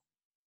that stuff.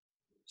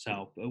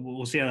 So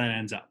we'll see how that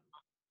ends up.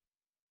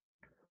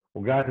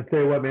 Well, guys, I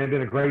tell you what, man, it's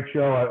been a great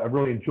show. I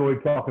really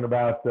enjoyed talking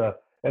about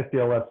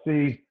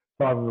SDLFC,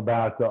 talking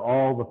about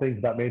all the things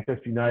about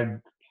Manchester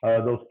United,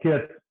 those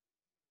kits.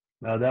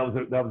 That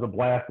was a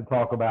blast to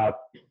talk about.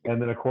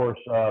 And then, of course,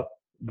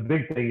 the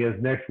big thing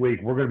is next week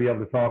we're going to be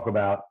able to talk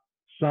about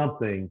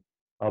something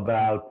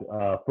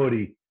about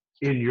footy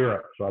in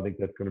Europe. So I think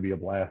that's going to be a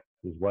blast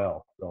as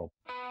well. So,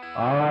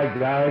 all right,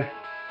 guys.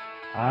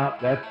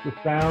 That's the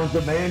sounds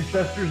of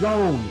Manchester's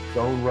own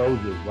Stone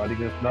Roses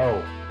letting us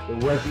know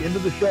that we're at the end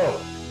of the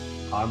show.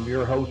 I'm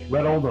your host,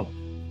 Red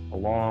Oldham,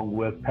 along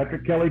with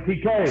Patrick Kelly,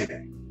 PK,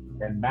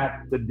 and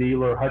Matt the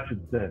Dealer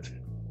Hutchinson.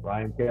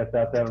 Ryan Cass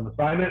out there on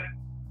assignment.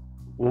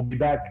 We'll be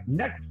back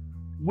next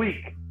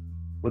week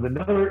with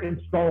another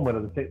installment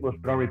of the St. Louis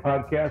Red Army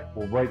podcast.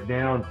 We'll write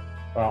down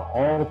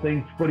all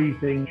things footy,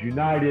 things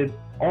United,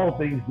 all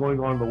things going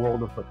on in the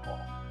world of football.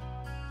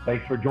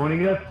 Thanks for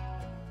joining us.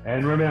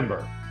 And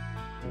remember,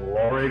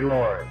 glory,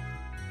 glory,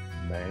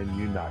 Man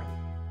United.